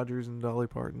Kenny Rogers and Dolly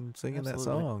Parton singing that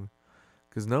song?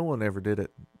 Because no one ever did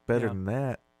it better than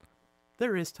that.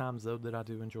 There is times, though, that I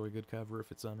do enjoy a good cover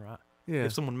if it's done right. Yeah.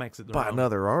 If someone makes it by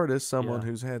another artist, someone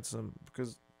who's had some,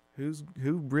 because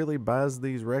who really buys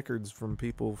these records from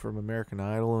people from American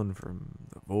Idol and from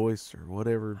The Voice or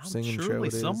whatever singing show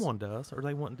it is? Someone does, or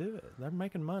they wouldn't do it. They're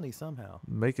making money somehow.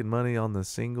 Making money on the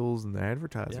singles and the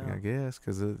advertising, I guess,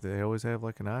 because they always have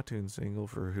like an iTunes single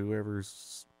for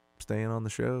whoever's staying on the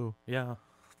show. Yeah,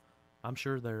 I'm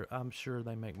sure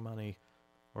they make money,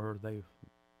 or they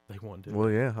won't do it. Well,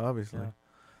 yeah, obviously. Yeah.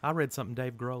 I read something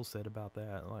Dave Grohl said about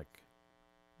that,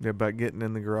 about getting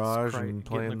in the garage and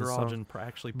playing the song. And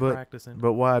actually practicing.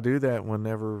 But why do that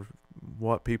whenever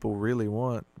what people really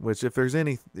want? Which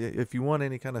if you want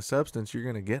any kind of substance, you're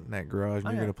going to get in that garage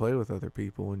and you're going to play with other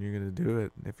people and you're going to do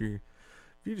it. And if you're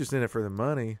just in it for the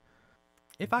money,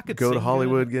 if I could go to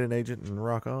Hollywood, get an agent, and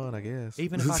rock on, I guess.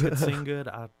 Even if I could sing good,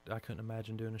 I couldn't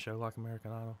imagine doing a show like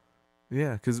American Idol.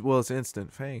 Yeah, because it's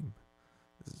instant fame.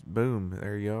 Boom,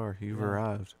 there you are. You've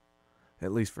arrived,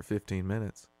 at least for 15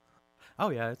 minutes. Oh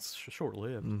yeah, it's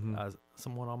short-lived. Mm-hmm.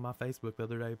 Someone on my Facebook the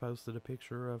other day posted a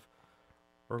picture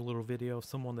or a little video of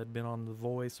someone that'd been on The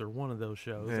Voice or one of those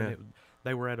shows, and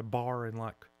they were at a bar in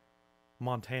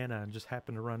Montana and just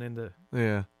happened to run into.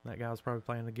 Yeah. That guy was probably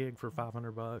playing a gig for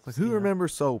 $500. Like, who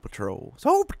remembers Soul Patrol?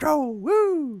 Soul Patrol,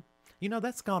 woo!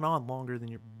 That's gone on longer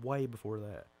than way before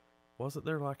that. Wasn't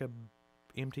there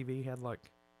MTV had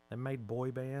they made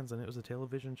boy bands and it was a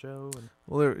television show? And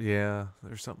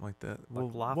there's something like that.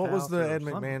 What was the Ed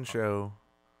McMahon show?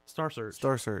 Star Search.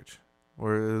 Star Search.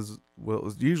 Where it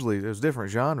was usually different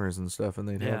genres and stuff, and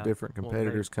they'd have different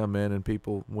competitors come in and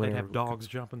people they'd have dogs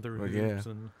jumping through hoops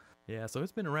and so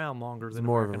it's been around longer than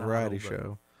more American of a variety Idol,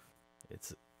 show.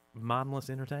 It's mindless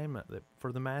entertainment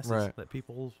for the masses that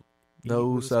people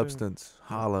no substance,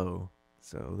 hollow.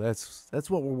 So that's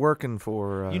what we're working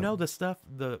for. The stuff,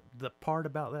 the part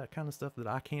about that kind of stuff that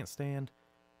I can't stand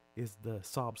is the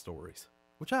sob stories,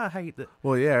 which I hate. That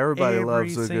everybody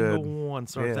loves a good. Every single one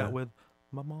starts out with,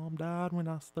 "My mom died when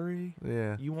I was 3."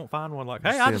 Yeah, you won't find one like,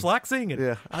 "Hey, I just like singing."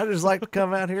 Yeah, I just like to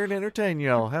come out here and entertain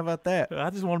y'all. How about that?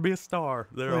 I just want to be a star.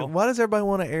 Why does everybody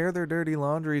want to air their dirty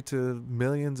laundry to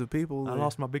millions of people? I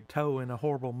lost my big toe in a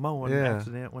horrible mowing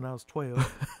accident when I was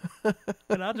 12.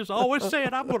 And I just always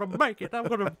said, I'm going to make it. I'm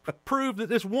going to prove that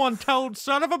this one-toed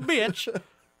son of a bitch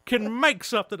can make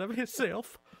something of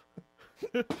himself.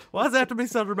 Why does it have to be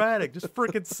so dramatic? Just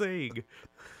freaking sing.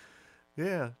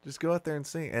 Yeah, just go out there and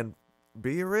sing. And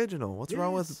be original. What's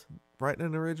wrong with writing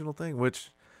an original thing?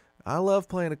 Which I love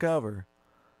playing a cover.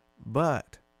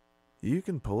 But you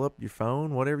can pull up your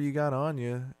phone, whatever you got on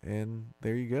you, and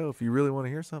there you go. If you really want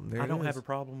to hear something, there it is. I don't have a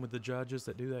problem with the judges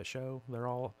that do that show. They're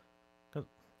all...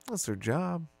 That's their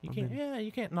job. You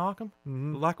can't knock them.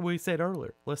 Mm-hmm. Like we said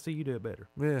earlier, let's see you do it better.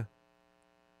 Yeah.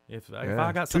 If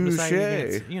I got something to say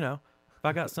against, if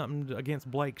I got something against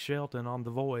Blake Shelton on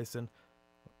The Voice, and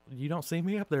you don't see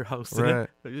me up there hosting it,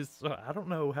 I don't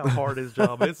know how hard his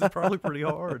job is. It's probably pretty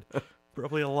hard.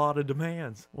 Probably a lot of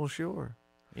demands. Well, sure.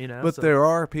 But there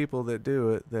are people that do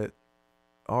it that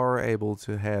are able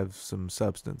to have some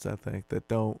substance, I think, that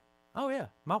don't. Oh, yeah.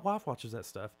 My wife watches that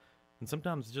stuff. And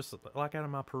sometimes just like out of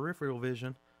my peripheral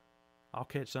vision, I'll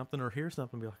catch something or hear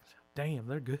something and be like, damn,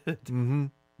 they're good. Mm-hmm.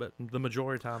 But the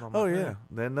majority of the time I'm like, yeah.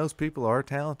 Then those people are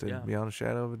talented, beyond a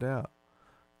shadow of a doubt.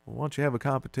 Well, why don't you have a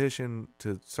competition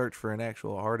to search for an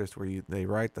actual artist where they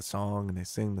write the song and they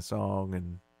sing the song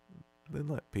and then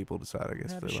let people decide, I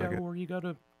guess. Have a show where you go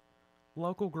to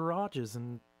local garages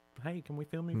and, hey, can we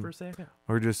film you for a second?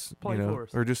 Or just play for us.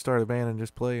 Or just start a band and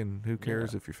just play, and who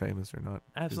cares if you're famous or not?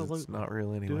 Absolutely, it's not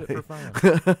real anyway. Do it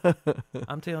for fun.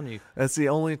 I'm telling you, that's the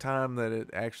only time that it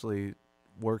actually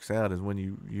works out is when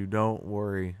you don't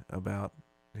worry about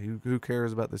who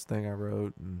cares about this thing I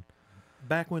wrote. And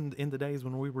back in the days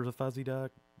when we were the Fuzzy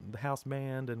Duck, the house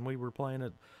band, and we were playing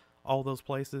at all those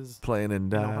places, playing in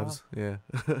dives,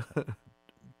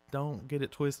 Don't get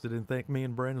it twisted and think me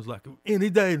and Brandon was like, any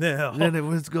day now. And it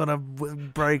was going to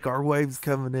break, our waves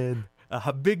coming in.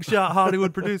 a big shot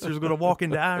Hollywood producer is going to walk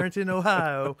into Ironton,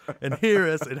 Ohio, and hear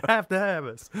us and have to have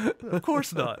us. Of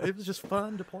course not. It was just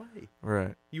fun to play.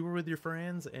 Right. You were with your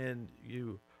friends, and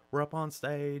you were up on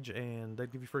stage, and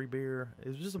they'd give you free beer. It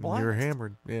was just a blast. You were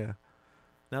hammered. Yeah.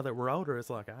 Now that we're older, it's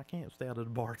like, I can't stay out at the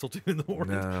bar till 2 in the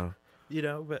morning. No. You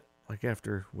know, but, Like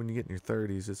when you get in your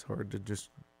 30s, it's hard to just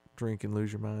drink and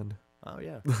lose your mind. oh,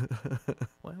 yeah.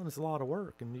 Well, it's a lot of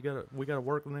work, and we got to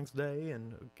work the next day,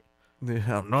 and...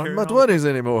 Yeah, I'm not in Carry my on. 20s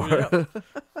anymore. Yeah.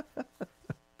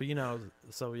 But,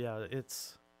 so, yeah,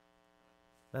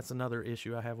 that's another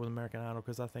issue I have with American Idol,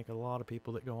 because I think a lot of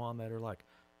people that go on that are like,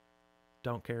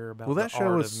 don't care about Well, the that show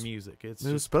art was- of music. It's It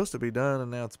was just, supposed to be done,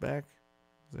 and now it's back.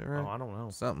 Is that right? oh, I don't know.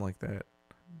 Something like that.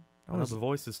 I know The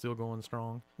Voice is still going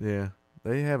strong. Yeah.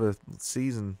 They have a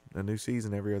new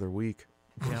season every other week.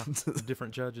 Yeah,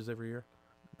 different judges every year.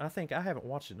 I think I haven't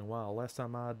watched it in a while. Last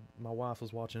time my wife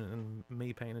was watching it and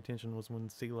me paying attention was when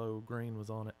CeeLo Green was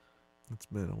on it. It's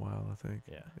been a while, I think.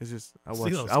 Yeah. It's just I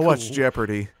CeeLo's watch cool.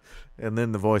 Jeopardy, and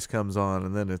then The Voice comes on,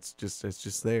 and then it's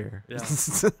just there. Yeah.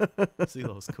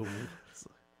 CeeLo's cool.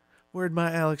 Where'd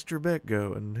my Alex Trebek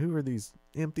go? And who are these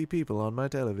empty people on my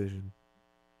television?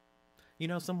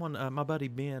 Someone, my buddy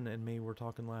Ben and me were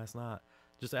talking last night,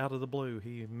 just out of the blue.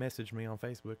 He messaged me on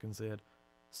Facebook and said,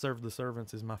 "Serve the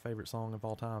Servants" is my favorite song of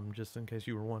all time, just in case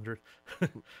you were wondering.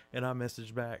 And I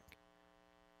messaged back,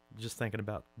 just thinking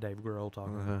about Dave Grohl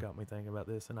talking, got me thinking about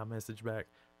this. And I messaged back,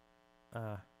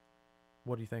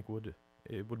 what do you think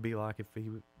it would be like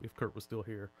if Kurt was still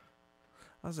here?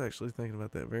 I was actually thinking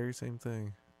about that very same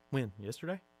thing When?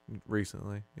 Yesterday?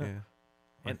 recently.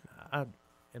 Yeah.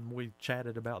 And we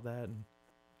chatted about that. And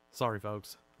sorry,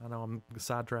 folks, I know I'm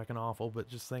sidetracking awful, but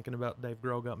just thinking about Dave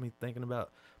Grohl got me thinking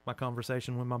about my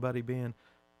conversation with my buddy Ben.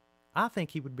 I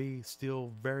think he would be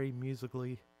still very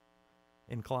musically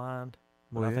inclined,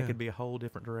 but Well, I think yeah. it'd be a whole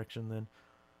different direction than.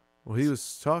 Well, he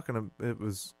was talking. It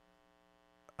was.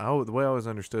 The way I always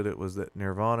understood it was that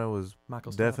Nirvana was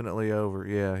Michael Stipe. definitely over.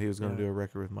 Yeah, he was going to Yeah. do a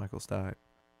record with Michael Stipe,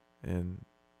 and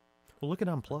Well, look at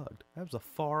Unplugged. That was a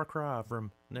far cry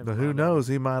from Nevermind. but who knows?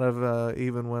 He might have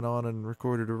even went on and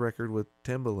recorded a record with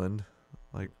Timbaland,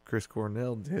 like Chris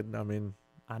Cornell did. I mean,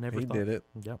 I never he thought. did it.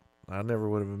 Yep. I never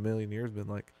would have in a million years been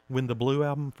like, When the Blue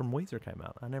album from Weezer came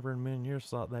out, I never in a million years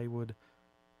thought they would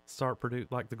start produce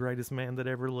like The Greatest Man That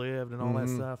Ever Lived and all that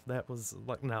Mhm. stuff. That was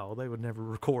like, no, they would never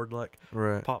record like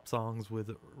right. pop songs with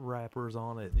rappers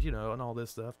on it, and all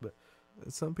this stuff. But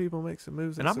Some people make some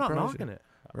moves, and I'm not surprise you. knocking it.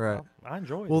 Right. I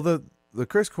enjoy it. Well, the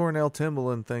Chris Cornell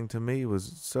Timbaland thing to me was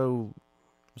so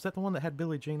Was that the one that had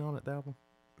Billie Jean on it? The album?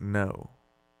 no,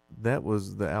 that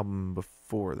was the album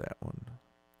before that one.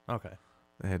 Okay.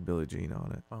 That had Billie Jean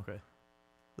on it. Okay.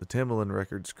 The Timbaland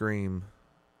record, Scream,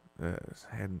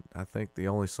 had, I think, the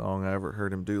only song I ever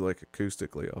heard him do like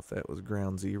acoustically off that was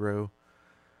Ground Zero.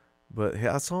 But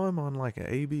I saw him on like an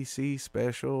ABC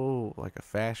special, like a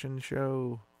fashion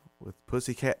show with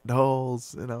Pussycat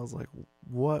Dolls, and I was like,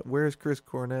 "What? Where's Chris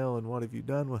Cornell, and what have you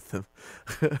done with him?"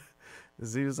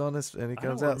 As he was on this, and he I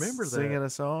comes don't out remember singing that. a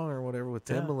song or whatever with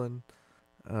Yeah. Timbaland.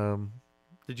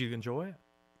 Did you enjoy it?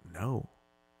 No.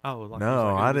 Oh, like, No,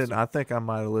 it was I like it was- didn't. I think I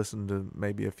might have listened to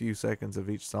maybe a few seconds of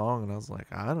each song, and I was like,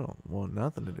 I don't want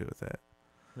nothing to do with that.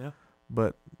 Yeah.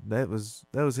 But that was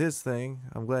his thing.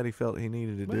 I'm glad he felt he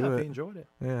needed to Well, do if you it. enjoyed it,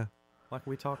 Yeah. like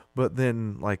we talked. But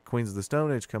then, like Queens of the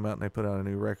Stone Age come out, and they put out a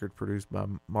new record produced by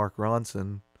Mark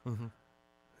Ronson, Mm-hmm.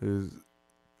 who's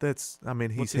I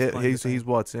mean, What's he's his claim to he's fame?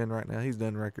 what's in right now. He's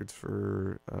done records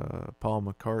for Paul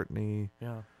McCartney.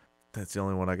 Yeah. That's the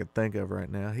only one I could think of right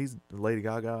now. He's Lady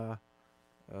Gaga.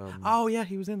 Oh yeah,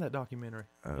 he was in that documentary.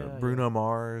 Bruno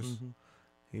Mars. Mhm.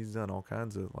 He's done all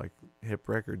kinds of like hip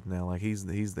records now. Like he's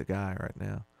the guy right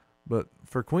now. But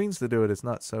for Queens to do it, it's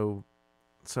not so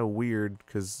weird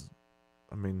because,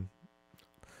 I mean,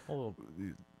 Well,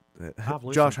 I've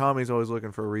Josh listened- Homme's always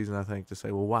looking for a reason, I think, to say,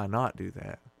 well, why not do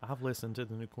that? I've listened to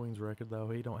the new Queens record though.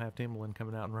 He don't have Timbaland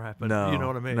coming out and rapping. No, you know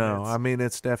what I mean? No, It's- I mean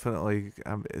it's definitely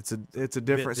it's a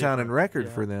different sounding different, record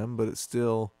yeah. for them, but it's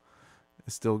still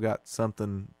got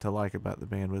something to like about the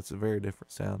band. But it's a very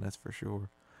different sound, that's for sure.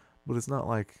 But it's not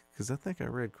like, because I think I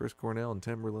read Chris Cornell and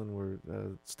Timberland were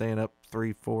staying up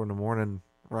 3-4 in the morning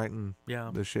writing yeah.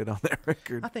 the shit on that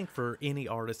record. I think for any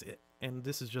artist, and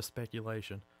this is just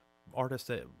speculation, artists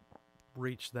that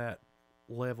reach that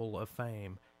level of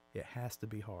fame, it has to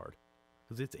be hard.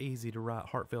 Because it's easy to write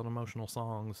heartfelt, emotional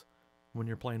songs when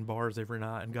you're playing bars every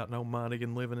night and got no money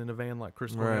and living in a van like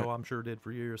Chris Cornell, Right. I'm sure did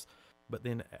for years. But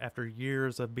then after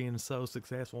years of being so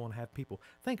successful and have people,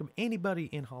 think of anybody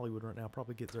in Hollywood right now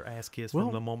probably gets their ass kissed Well,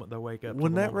 from the moment they wake up. to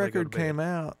When the that moment they go to record bed. came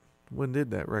out, when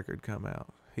did that record come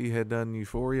out? He had done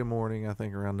Euphoria Morning, I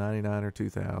think, around 99 or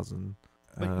 2000.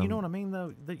 But you know what I mean,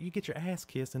 though? That you get your ass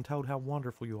kissed and told how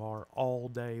wonderful you are all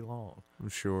day long. I'm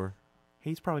sure.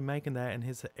 He's probably making that,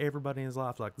 and everybody in his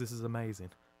life like, this is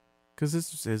amazing. Because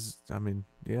this is, I mean,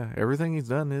 yeah, everything he's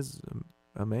done is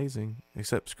amazing,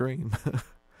 except Scream. It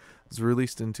was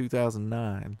released in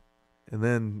 2009. And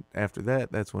then after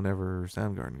that, that's whenever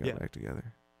Soundgarden got back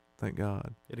together. Thank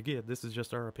God. And again, this is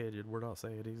just our opinion. We're not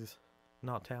saying he's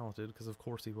not talented, because of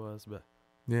course he was, but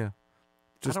yeah.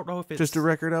 I don't know if it's just a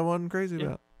record I wasn't crazy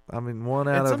about. I mean, one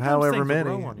And out of sometimes however things will many,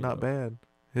 grow on you, not though.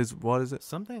 bad. What is it?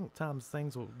 sometimes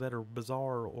things that are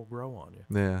bizarre will grow on you.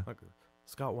 Yeah. Like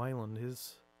Scott Weiland,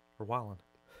 Weiland.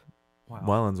 Wow.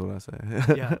 Wyland's what I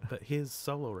say. Yeah, but his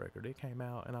solo record, it came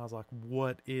out, and I was like,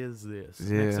 "What is this?"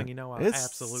 Yeah. Next thing you know, I It's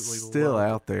absolutely still love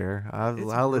out there. It's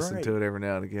I listen great. to it every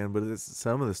now and again, but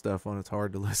some of the stuff on it's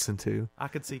hard to listen to. I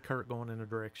could see Kurt going in a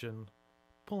direction,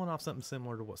 pulling off something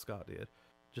similar to what Scott did,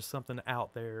 just something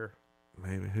out there.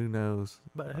 Maybe, who knows?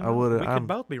 But I would've- we I'm- could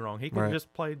both be wrong. He could have right.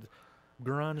 just played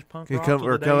grunge punk He rock come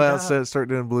till the day out he and died. start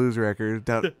doing blues records.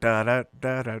 Da, da, da,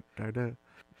 da, da, da, da.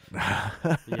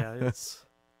 Yeah,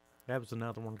 that was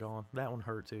another one gone. That one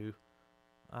hurt too.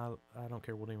 I don't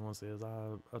care what anyone says.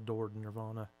 I adored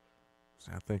Nirvana.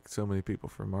 I think so many people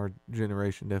from our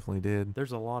generation definitely did.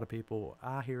 There's a lot of people,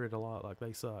 I hear it a lot, like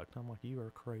they sucked. I'm like, you are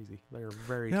crazy. They are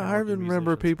very Yeah, I talented even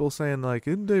remember musicians. people saying like,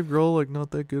 "Isn't Dave Grohl like not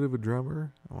that good of a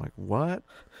drummer?" I'm like, "What?"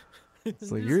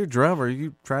 It's like, you're a drummer.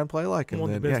 You try and play like him.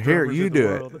 One of Then the best yeah, here drummers you in the do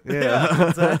world. it. Yeah,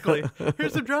 Exactly.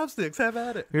 Here's some drumsticks. Have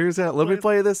at it. Here's how. Let me Play-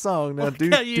 play this song now.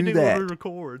 Do How you do do when we that.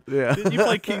 record. Yeah, You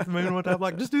play Keith Moon one time,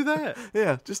 like, just do that.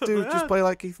 yeah. Just play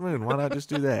like Keith Moon. Why not just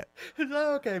do that?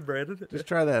 Okay, Brandon. Just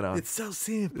try that on. It's so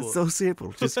simple. It's so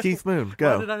simple. Just Keith Moon. Why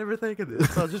Go. did I never think of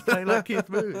this? I'll just play like Keith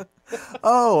Moon.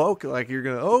 Oh, okay. Like you're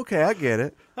gonna. Okay, I get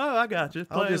it. Oh, I got you.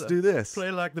 I'll just do this.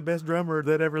 Play like the best drummer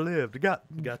that ever lived. Got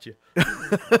you.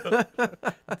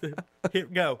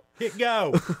 Hit go. Hit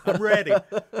go. I'm ready.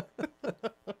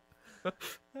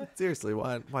 Seriously,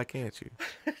 why can't you?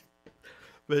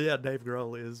 But yeah, Dave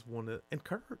Grohl is one of, and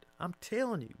Kurt, I'm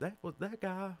telling you, that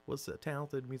guy was a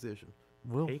talented musician.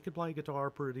 Well, He could play guitar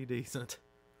pretty decent.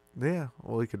 yeah.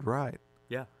 Well, he could write.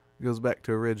 Yeah. It goes back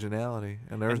to originality,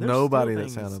 and there's there's nobody still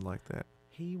that things- sounded like that.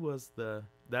 He was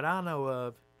that I know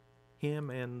of, him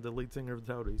and the lead singer of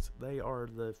the Toadies, they are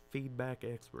the feedback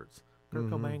experts. Kurt Mhm.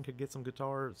 Cobain could get some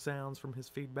guitar sounds from his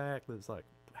feedback that's like,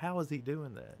 how is he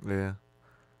doing that? Yeah.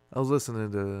 I was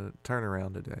listening to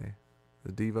Turnaround today,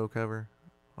 the Devo cover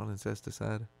on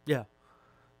Incesticide. Yeah.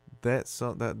 That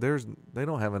song, they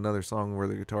don't have another song where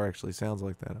the guitar actually sounds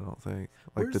like that. I don't think.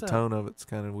 Like Where's the that? tone of it's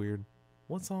kind of weird.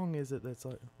 What song is it that's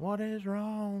like, what is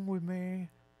wrong with me?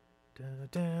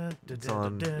 It's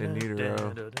on In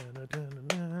Utero.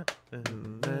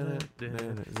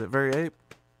 Is it Very Ape?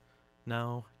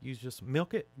 No, you just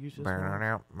milk it. You just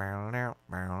The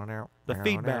the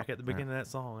feedback at the beginning of that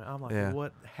song. I'm like, Yeah.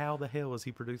 what? How the hell is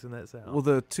he producing that sound? Well,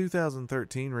 the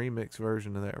 2013 remix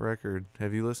version of that record.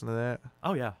 Have you listened to that?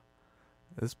 Oh yeah,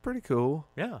 It's pretty cool.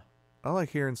 yeah. I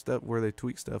like hearing stuff where they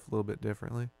tweak stuff a little bit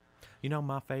differently. You know,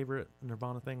 my favorite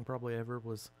Nirvana thing probably ever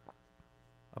was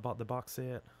I bought the box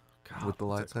set. God, With the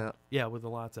what's it lights called? out. Yeah, with the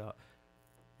lights out.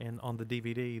 And on the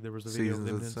DVD, there was a video Seasons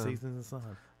of of them the doing Sun. Seasons of the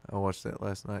Sun. I watched that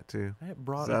last night too. That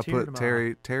brought So a I tear to put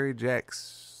my Terry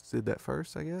Jacks did that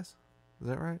first, I guess. Is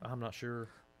that right? eye. I'm not sure,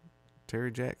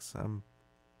 Terry Jacks, I'm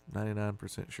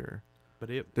 99% sure. but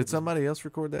it Did was somebody else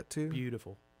record that too?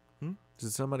 beautiful.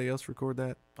 Did somebody else record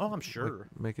that? Oh, I'm Like, sure.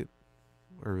 make it,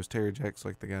 or was Terry Jacks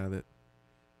like the guy that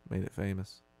made it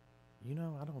famous? You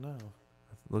know, I don't know.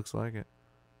 Looks like it.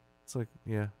 It's like,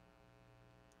 yeah.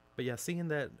 But yeah, seeing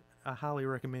that, I highly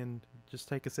recommend just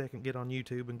take a second, get on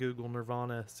YouTube and Google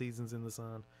Nirvana Seasons in the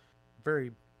Sun.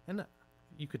 And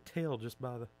you could tell just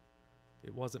by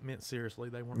it wasn't meant seriously.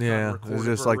 They weren't trying to Yeah, record it was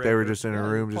it just for a like they were record. just in a Yeah,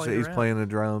 room. He's around. playing the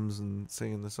drums and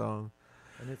singing the song.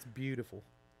 And it's beautiful.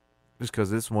 Just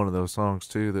because it's one of those songs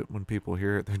too that when people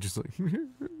hear it, they're just like,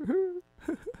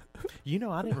 You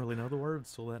know, I didn't really know the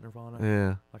words till that Nirvana.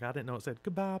 yeah, Like, I didn't know it said,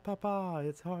 goodbye, Papa,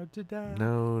 it's hard to die.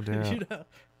 no doubt. You know?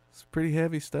 It's pretty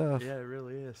heavy stuff. Yeah, it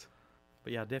really is.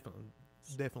 But yeah,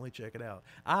 definitely check it out.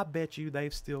 I bet you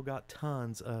they've still got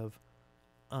tons of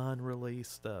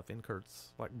unreleased stuff in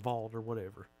Kurt's, like, vault or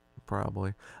whatever.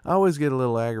 Probably. I always get a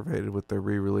little aggravated with their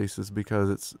re-releases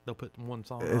because They'll put one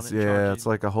song it's on it and charge it's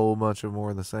you. like a whole bunch of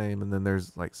more of the same, and then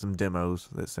there's like some demos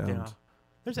that sound Yeah.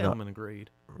 There's not- element agreed.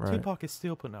 right. Tupac is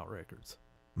still putting out records.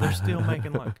 They're still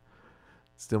making, like,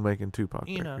 Still making Tupac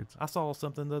you know, records. I saw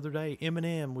something the other day,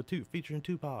 Eminem featuring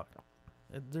Tupac.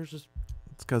 There's just,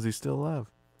 It's because he's still alive.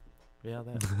 Yeah,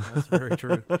 that's very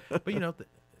true. But you know,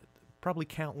 probably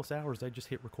countless hours they just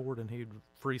hit record and he'd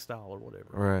freestyle or whatever.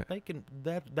 Right. They can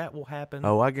that will happen.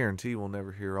 Oh, I guarantee we'll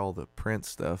never hear all the Prince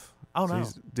stuff. Oh, no.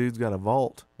 Dude's got a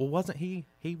vault. Well, wasn't he?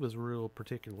 He was real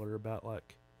particular about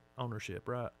like ownership,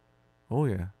 right? Oh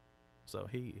yeah. So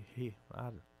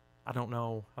I don't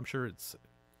know. I'm sure it's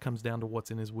comes down to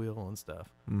what's in his will and stuff.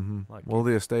 Mm-hmm. Like Well,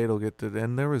 the estate will get to,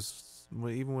 and there was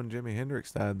even when Jimi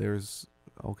Hendrix died, there was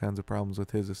all kinds of problems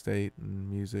with his estate and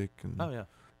music and Oh yeah.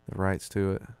 the rights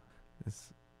to it. It's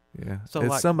So, it's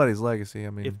like, somebody's legacy. I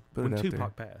mean, If put when it out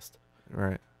Tupac there. passed,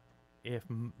 Right. if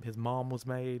his mom was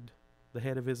made the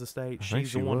head of his estate, I think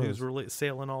she's the she one who's was.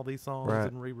 selling all these songs Right.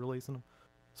 and re-releasing them.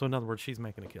 So in other words, she's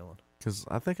making a killing. Because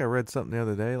I think I read something the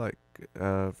other day, like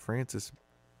Francis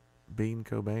Bean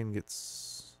Cobain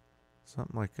gets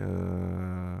something like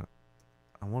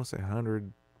I want to say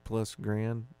 100+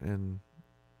 grand in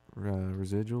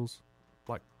residuals.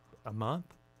 A month.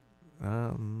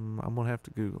 I'm gonna have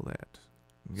to Google that.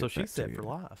 and So get back she's to set for you.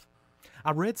 life.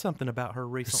 I read something about her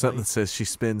There's recently. something that says she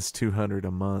spends 200 a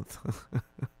month,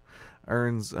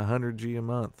 earns 100 G a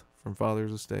month from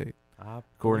father's estate, I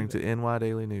according believe to it. NY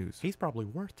Daily News. He's probably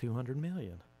worth $200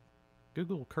 million.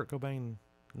 Google Kurt Cobain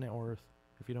net worth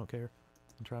if you don't care,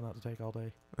 and try not to take all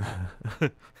day.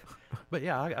 But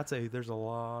yeah, I'd say there's a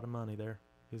lot of money there.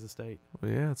 His estate.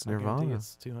 Well, yeah, it's I guarantee Nirvana.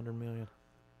 it's $200 million.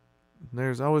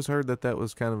 There's always heard that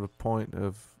was kind of a point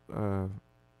of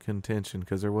contention,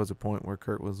 because there was a point where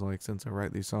Kurt was like, since I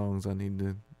write these songs,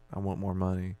 I want more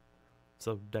money.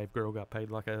 So Dave Grohl got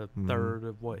paid like a Mhm. third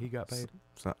of what he got paid.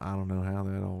 So I don't know how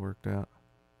that all worked out,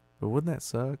 but wouldn't that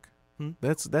suck? Hmm?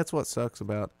 That's what sucks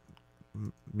about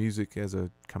music as a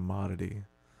commodity.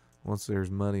 Once there's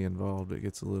money involved, it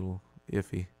gets a little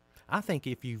iffy. I think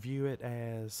if you view it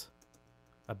as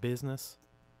a business,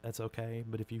 that's okay.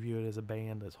 But if you view it as a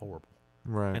band, that's horrible.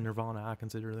 Right. And Nirvana, I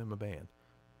consider them a band.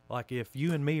 Like if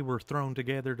you and me were thrown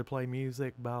together to play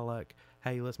music by like,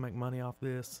 hey, let's make money off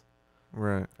this.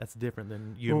 Right. That's different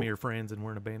than you and me are friends and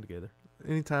we're in a band together.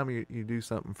 Anytime you do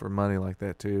something for money like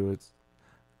that too,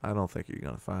 I don't think you're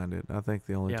gonna find it. I think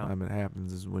the only Yeah. time it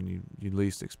happens is when you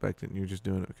least expect it, and you're just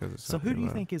doing it because it's So something who do you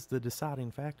love. think is the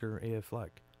deciding factor if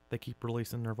like they keep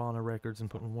releasing Nirvana records and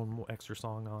putting one more extra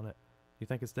song on it? You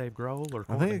think it's Dave Grohl or I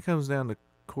Courtney? think it comes down to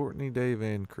Courtney, Dave,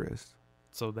 and Chris.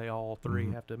 So they all three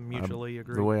Mhm. have to mutually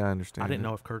agree. The way I understand I didn't it.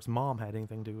 know if Kurt's mom had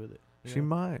anything to do with it. you She know?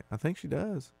 might. I think she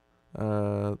does.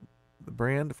 The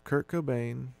brand of Kurt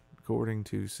Cobain, according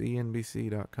to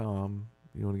CNBC.com,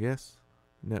 you want to guess?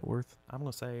 Net worth? I'm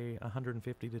gonna say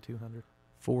 150 to 200.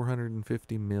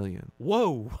 $450 million.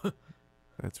 Whoa,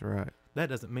 That's right. that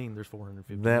doesn't mean there's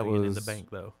 450 That million in the was- bank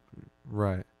though.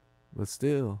 Right. But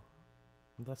still.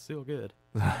 That's still good.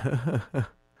 mm-hmm.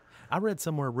 I read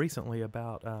somewhere recently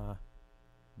about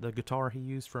the guitar he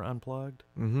used for Unplugged,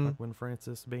 like when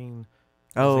Frances Bean was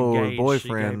Oh, her engaged,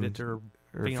 boyfriend. she gave it to her,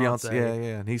 Or fiance. fiance. Yeah,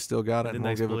 yeah. And he still got it and and then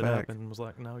won't they give it split back. up and was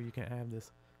like, "No, you can't have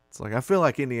this." It's like, I feel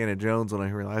like Indiana Jones when I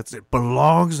realize it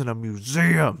belongs in a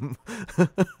museum.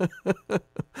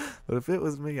 But if it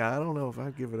was me, I don't know if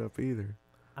I'd give it up either.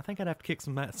 I think I'd have to kick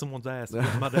someone's ass to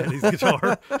get my daddy's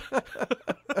guitar.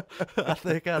 I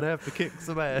think I'd have to kick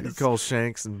some ass. You call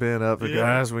Shanks and Ben up, Yeah.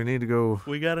 guys, we need to go.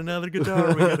 We got another guitar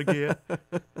we gotta get.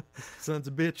 Sons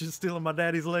of bitches stealing my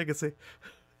daddy's legacy.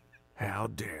 How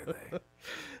dare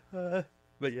they?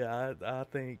 But yeah, I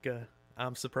think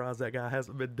I'm surprised that guy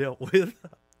hasn't been dealt with.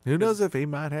 Who knows if he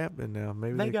might have been now?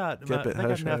 Maybe They got kept it enough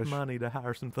hush-hush. money to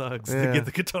hire some thugs to Yeah. get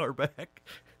the guitar back.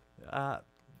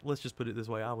 Let's just put it this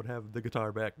way: I would have the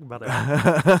guitar back by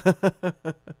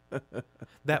that.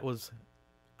 That was.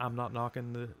 I'm not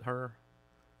knocking her.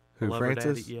 Who, Love her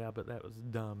Francis? daddy, yeah, but that was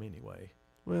dumb anyway.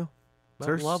 Well, But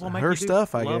her, love will make her you do,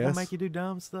 stuff, I love guess. will make you do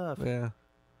dumb stuff. Yeah.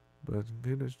 But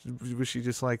who knows? Was she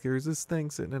just like, there's this thing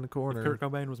sitting in the If corner? Kurt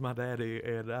Cobain was my daddy,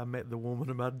 and I met the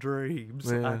woman of my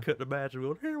dreams, Yeah. I couldn't imagine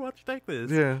going, "Here, why don't you take this?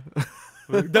 Yeah.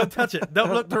 Don't touch it.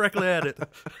 Don't look directly at it.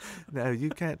 No, you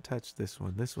can't touch this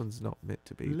one. This one's not meant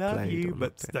to be Love played you, or but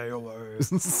looked at. stay away.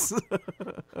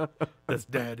 That's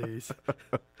daddy's."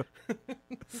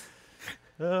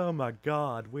 Oh my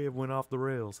God, we have went off the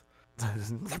rails.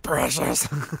 Precious.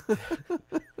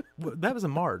 Well, that was a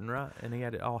Martin, right? And he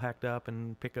had it all hacked up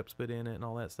and pickups put in it and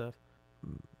all that stuff.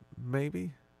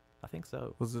 Maybe. I think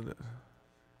so. Was it?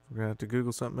 We're gonna have to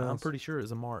Google something else. I'm pretty sure it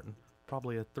was a Martin.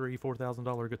 Probably a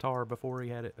 $3,000-$4,000 guitar before he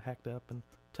had it hacked up and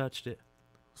touched it.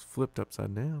 It's flipped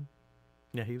upside down.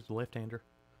 Yeah, he was a left-hander.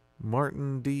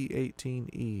 Martin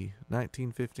D18E,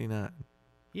 1959.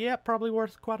 Yeah, probably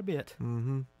worth quite a bit.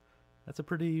 Mm-hmm. That's a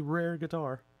pretty rare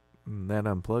guitar. And that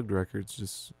Unplugged record's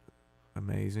just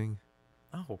amazing.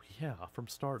 Oh yeah, from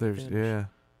start to There's finish. yeah,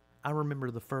 I remember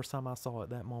the first time I saw it,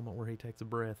 that moment where he takes a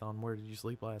breath on "Where Did You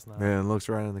Sleep Last Night." and looks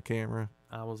right in the camera.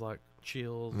 I was like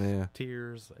chills, Yeah.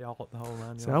 tears, all the whole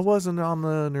 9 See, I yards. wasn't on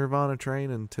the Nirvana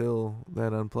train until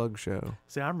that Unplugged show.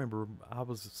 See, I remember I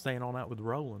was staying on out with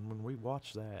Roland when we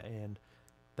watched that, and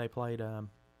they played.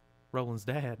 Roland's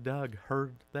dad, Doug,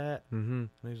 heard that, Mm-hmm.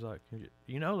 and he's like,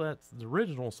 "You know that's the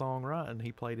original song, right?" And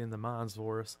he played "In the Mines"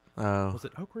 for us. Oh, Was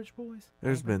it Oak Ridge Boys?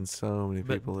 there's Maybe? been so many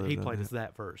But people that he have played done us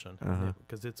that version Uh-huh.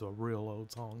 because it's a real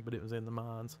old song, but it was "In the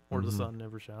Mines" or Mhm. "The Sun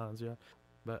Never Shines." Yeah,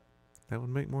 that. That would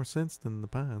make more sense than the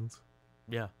Pines.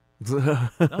 yeah.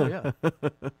 Oh yeah.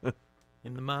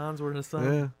 In the mines where the sun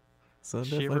Yeah. Sun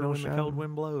definitely shiver don't when the shine. cold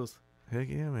wind blows. Heck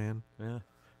yeah, man. Yeah,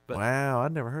 But- Wow,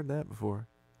 I'd never heard that before.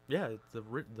 yeah. It's the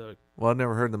Well, I'd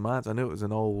never heard the Mines. I knew it was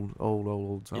an old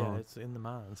yeah. song. It's "In the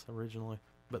Mines" originally,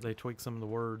 but they tweaked some of the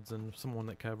words, and someone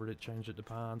that covered it changed it to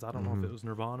Pines. I don't know if Mhm. it was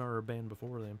Nirvana or a band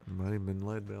before them. Might have been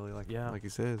Leadbelly, Yeah. like he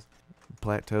says.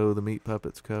 Plateau, the Meat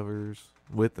Puppets covers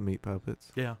with the Meat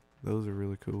Puppets. Yeah. Those are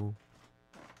really cool.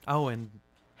 Oh, and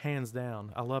hands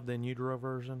down, I love the In Utero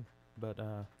version, but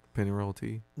Pennyroll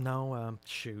Tea. no,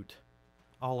 shoot,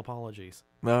 All Apologies.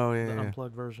 Oh The yeah, yeah.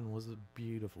 unplugged version was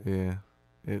beautiful. Yeah.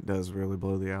 It does really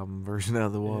blow the album version out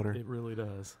of the water. It really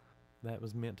does. That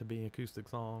was meant to be an acoustic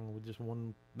song with just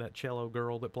that cello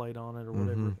girl that played on it or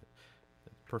whatever. Mhm.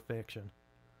 Perfection.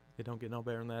 It don't get no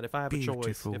better than that. If I have a choice,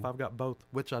 Beautiful. if I've got both,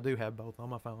 which I do have both on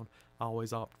my phone, I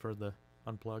always opt for the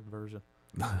unplugged version.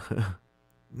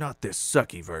 Not this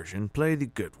sucky version. Play the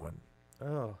good one.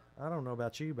 Oh, I don't know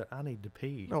about you, but I need to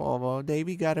pee. Oh,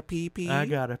 Davey got a pee-pee. I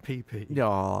got a pee-pee.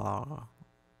 Aw.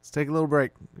 Let's take a little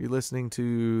break. You're listening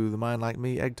to the Mind Like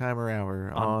Me Egg Timer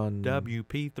Hour on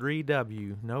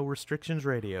WP3W, No Restrictions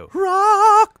Radio.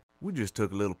 Rock. We just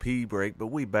took a little pee break, but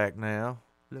we back now.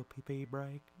 Little pee-pee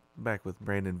break. Back with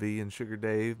Brandon V and Sugar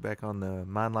Dave, back on the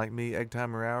Mind Like Me Egg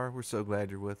Timer Hour. We're so glad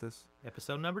you're with us.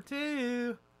 Episode number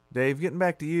 2. Dave, getting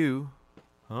back to you.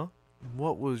 Huh?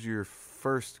 What was your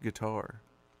first guitar?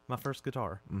 My first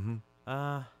guitar.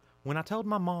 Mm-hmm. When I told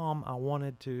my mom I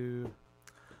wanted to...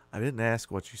 I didn't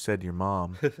ask what you said to your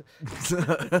mom.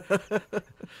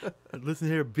 Listen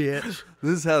here, bitch.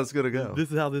 This is how it's going to go.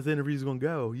 This is how this interview's going to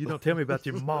go. You don't tell me about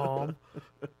your mom.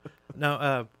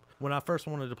 No, when I first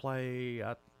wanted to play,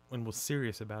 and was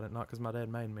serious about it, not because my dad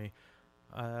made me,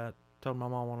 I told my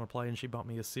mom I wanted to play, and she bought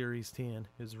me a Series 10.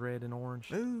 It was red and orange.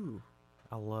 Ooh.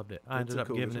 I loved it. I That's ended a up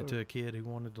cool giving it guitar. to a kid who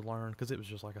wanted to learn because it was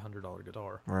just like $100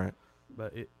 guitar. Right.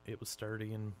 But it was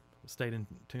sturdy and stayed in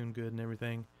tune good and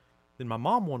everything. Then my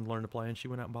mom wanted to learn to play, and she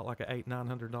went out and bought like a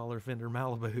 $800-900 Fender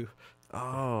Malibu,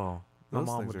 Oh, My those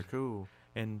mom things would- are cool.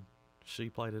 and she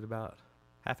played it about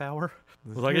half hour. I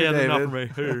was Here, like, yeah, that's enough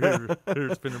for David. me.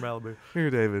 Here's Fender Malibu. Here,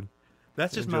 David.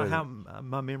 That's just Enjoy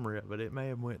my memory of it. It may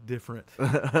have went different.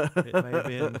 It may have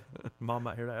been mom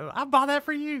might hear that. I bought that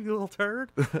for you, you little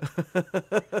turd.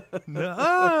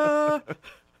 No,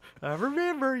 I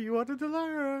remember you wanted to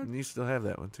learn. And you still have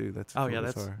that one too. That's a Oh cool yeah,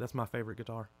 guitar. that's my favorite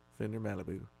guitar. Fender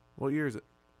Malibu. What year is it?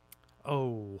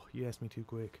 Oh, you asked me too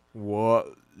quick. What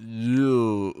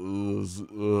year is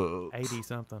 80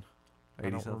 something. I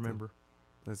don't remember.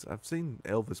 I've seen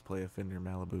Elvis play a Fender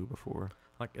Malibu before.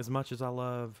 Like as much as I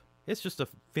love, it's just a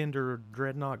Fender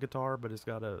Dreadnought guitar, but it's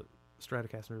got a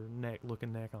Stratocaster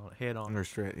looking neck on it, head on it. Or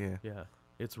straight, yeah. Yeah,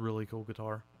 it's a really cool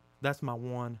guitar. That's my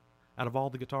one. Out of all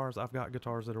the guitars, I've got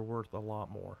guitars that are worth a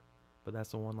lot more. But that's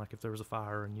the one, like, if there was a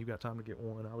fire and you got time to get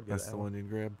one, I would get That's that the one. one you'd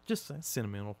grab. Just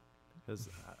sentimental. Because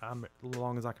I'm as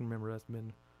long as I can remember, that's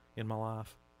been in my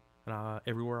life. And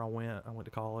everywhere I went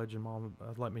to college, and Mom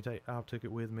let me I took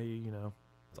it with me, you know.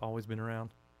 It's always been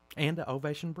around. And the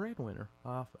Ovation Breadwinner.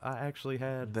 I actually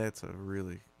had... That's a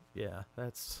really... Yeah,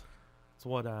 that's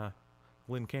what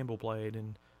Glenn Campbell played,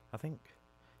 and I think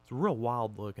it's a real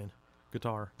wild looking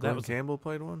guitar. Glenn That was Campbell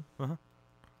played one?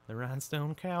 the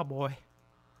Rhinestone Cowboy.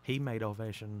 He made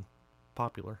Ovation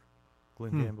popular.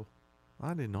 Glenn Hmm. Campbell.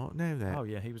 I did not know that. Oh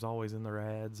yeah, he was always in their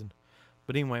ads,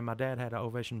 but anyway, my dad had an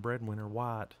Ovation Breadwinner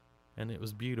white, and it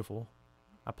was beautiful.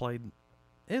 I played.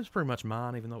 It was pretty much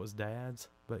mine, even though it was Dad's.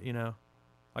 But you know,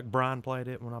 like Brian played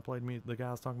it when I played the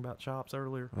guy was talking about Chops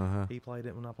earlier. Uh-huh. He played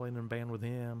it when I played in a band with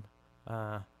him.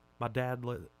 My dad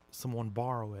let someone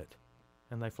borrow it,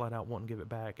 and they flat out wouldn't give it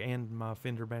back. And my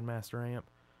Fender Bandmaster amp,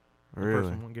 the Really?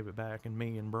 person wouldn't give it back. And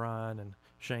me and Brian and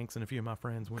Shanks and a few of my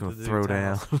friends went Gonna to the throw dude's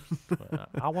down. house.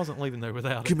 I wasn't leaving there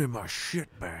without it. Give me my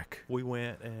shit back. We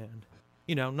went and,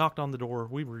 you know, knocked on the door.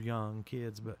 We were young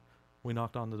kids, but we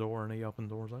knocked on the door, and he opened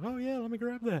the door. Was like, "Oh yeah, let me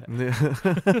grab that."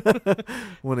 Yeah.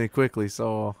 When he quickly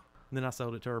saw And then I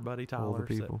sold it to our buddy all the Tyler,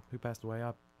 people. who passed away.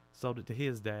 I sold it to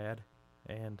his dad,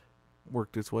 and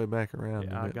worked its way back around.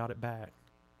 Yeah, I got it back.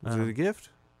 Was it a gift?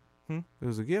 Hmm? It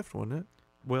was a gift, wasn't it?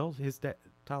 Well,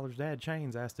 Tyler's dad,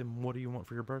 Chains, asked him, "What do you want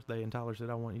for your birthday?" And Tyler said,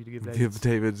 "I want you to give Give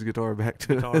David's guitar back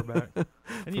to guitar back."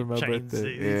 And For my Chains,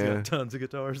 birthday, he's yeah. got tons of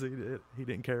guitars. He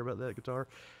didn't care about that guitar.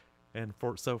 And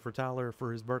for Tyler,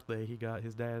 for his birthday, he got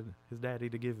his daddy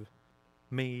to give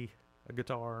me a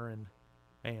guitar and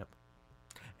amp.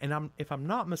 And if I'm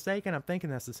not mistaken, I'm thinking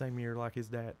that's the same year like his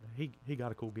dad. He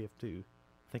got a cool gift too.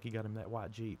 I think he got him that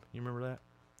white Jeep. You remember that?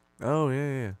 Oh,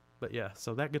 yeah. But yeah,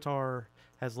 so that guitar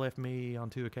has left me on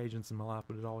 2 occasions in my life,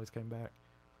 but it always came back.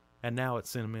 And now it's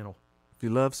sentimental. If you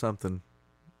love something,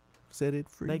 set it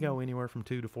free. They go anywhere from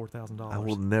 $2,000 to $4,000. I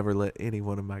will never let any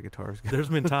one of my guitars go. There's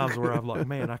been times where I'm like,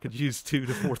 man, I could use $2,000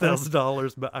 to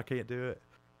 $4,000, but I can't do it.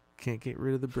 Can't get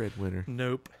rid of the breadwinner.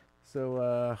 Nope.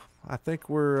 So I think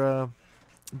we're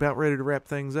about ready to wrap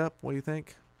things up. What do you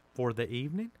think? For the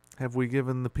evening? Have we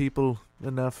given the people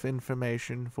enough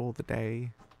information for the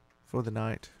day, for the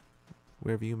night,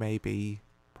 wherever you may be?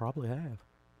 Probably have.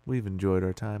 We've enjoyed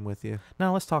our time with you.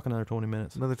 Now let's talk another 20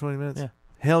 minutes. Another 20 minutes? Yeah.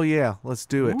 Hell yeah, let's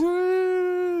do it.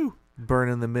 Woo!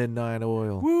 Burning the midnight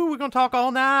oil. Woo, we're going to talk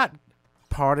all night.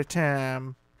 Party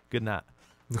time. Good night.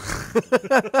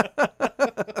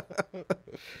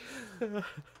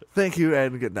 Thank you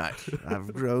and good night.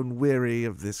 I've grown weary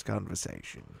of this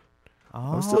conversation.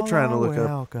 I'm still trying to look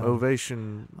up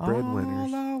Ovation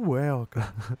breadwinners. All are welcome.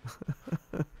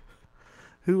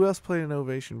 Who else played an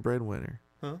Ovation breadwinner?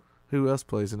 Huh? Who else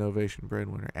plays an Ovation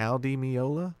breadwinner? Al Di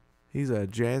Meola? He's a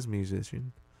jazz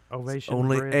musician. Ovation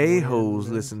Only breadwinners. a-holes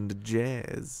listen to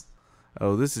jazz.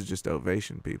 Oh, this is just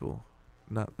Ovation people,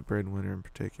 not the breadwinner in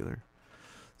particular.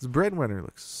 This breadwinner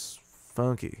looks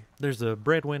funky. There's a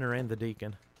breadwinner and the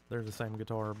deacon. They're the same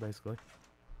guitar, basically.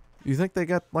 You think they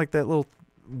got like that little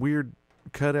weird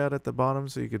cutout at the bottom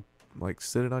so you could like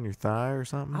sit it on your thigh or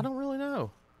something? I don't really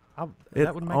know. It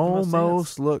that would make the most almost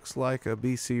sense. looks like a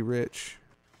BC Rich,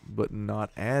 but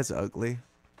not as ugly.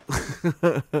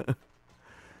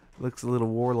 Looks a little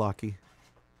warlocky.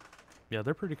 Yeah,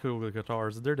 they're pretty cool with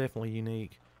guitars. They're definitely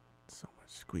unique. So much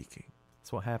squeaking.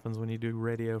 That's what happens when you do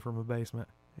radio from a basement.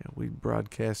 Yeah, we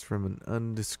broadcast from an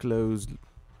undisclosed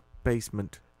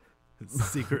basement.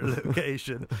 Secret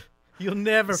location. You'll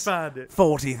never find it.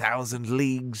 40,000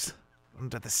 leagues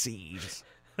under the seas.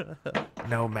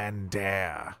 No man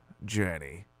dare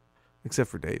journey. Except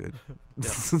for David.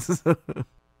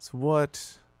 So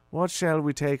what shall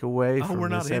we take away Oh, from we're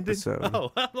not this ending? episode?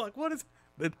 Oh, I'm like, what is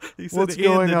happening? He said What's to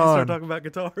end, going then he started on? talking about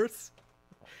guitars.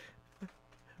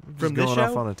 Just From this going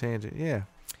off show? on a tangent. Yeah.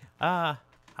 I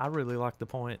really like the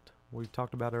point we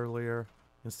talked about earlier.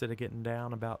 Instead of getting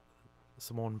down about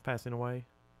someone passing away,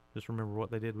 just remember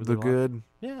what they did with The their life. good.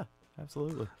 Yeah,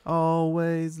 absolutely.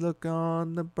 Always look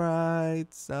on the bright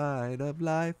side of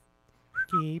life.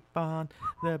 Keep on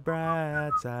the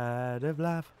bright side of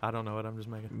life. I don't know what I'm just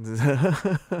making.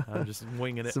 I'm just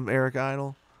winging it. Some Eric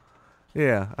Idle.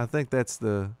 Yeah, I think that's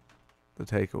the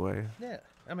takeaway. Yeah,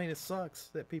 I mean, it sucks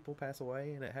that people pass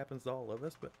away, and it happens to all of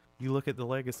us. But you look at the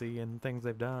legacy and things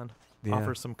they've done. Yeah.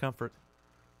 Offers some comfort.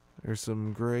 There's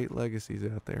some great legacies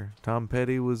out there. Tom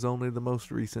Petty was only the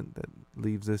most recent that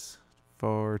leaves us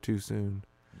far too soon.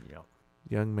 Yeah.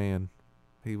 Young man,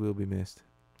 he will be missed.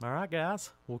 All right,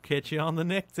 guys. We'll catch you on the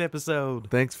next episode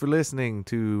Thanks for listening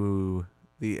to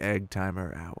the Egg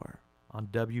Timer Hour. on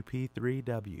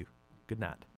WP3W. Good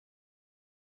night.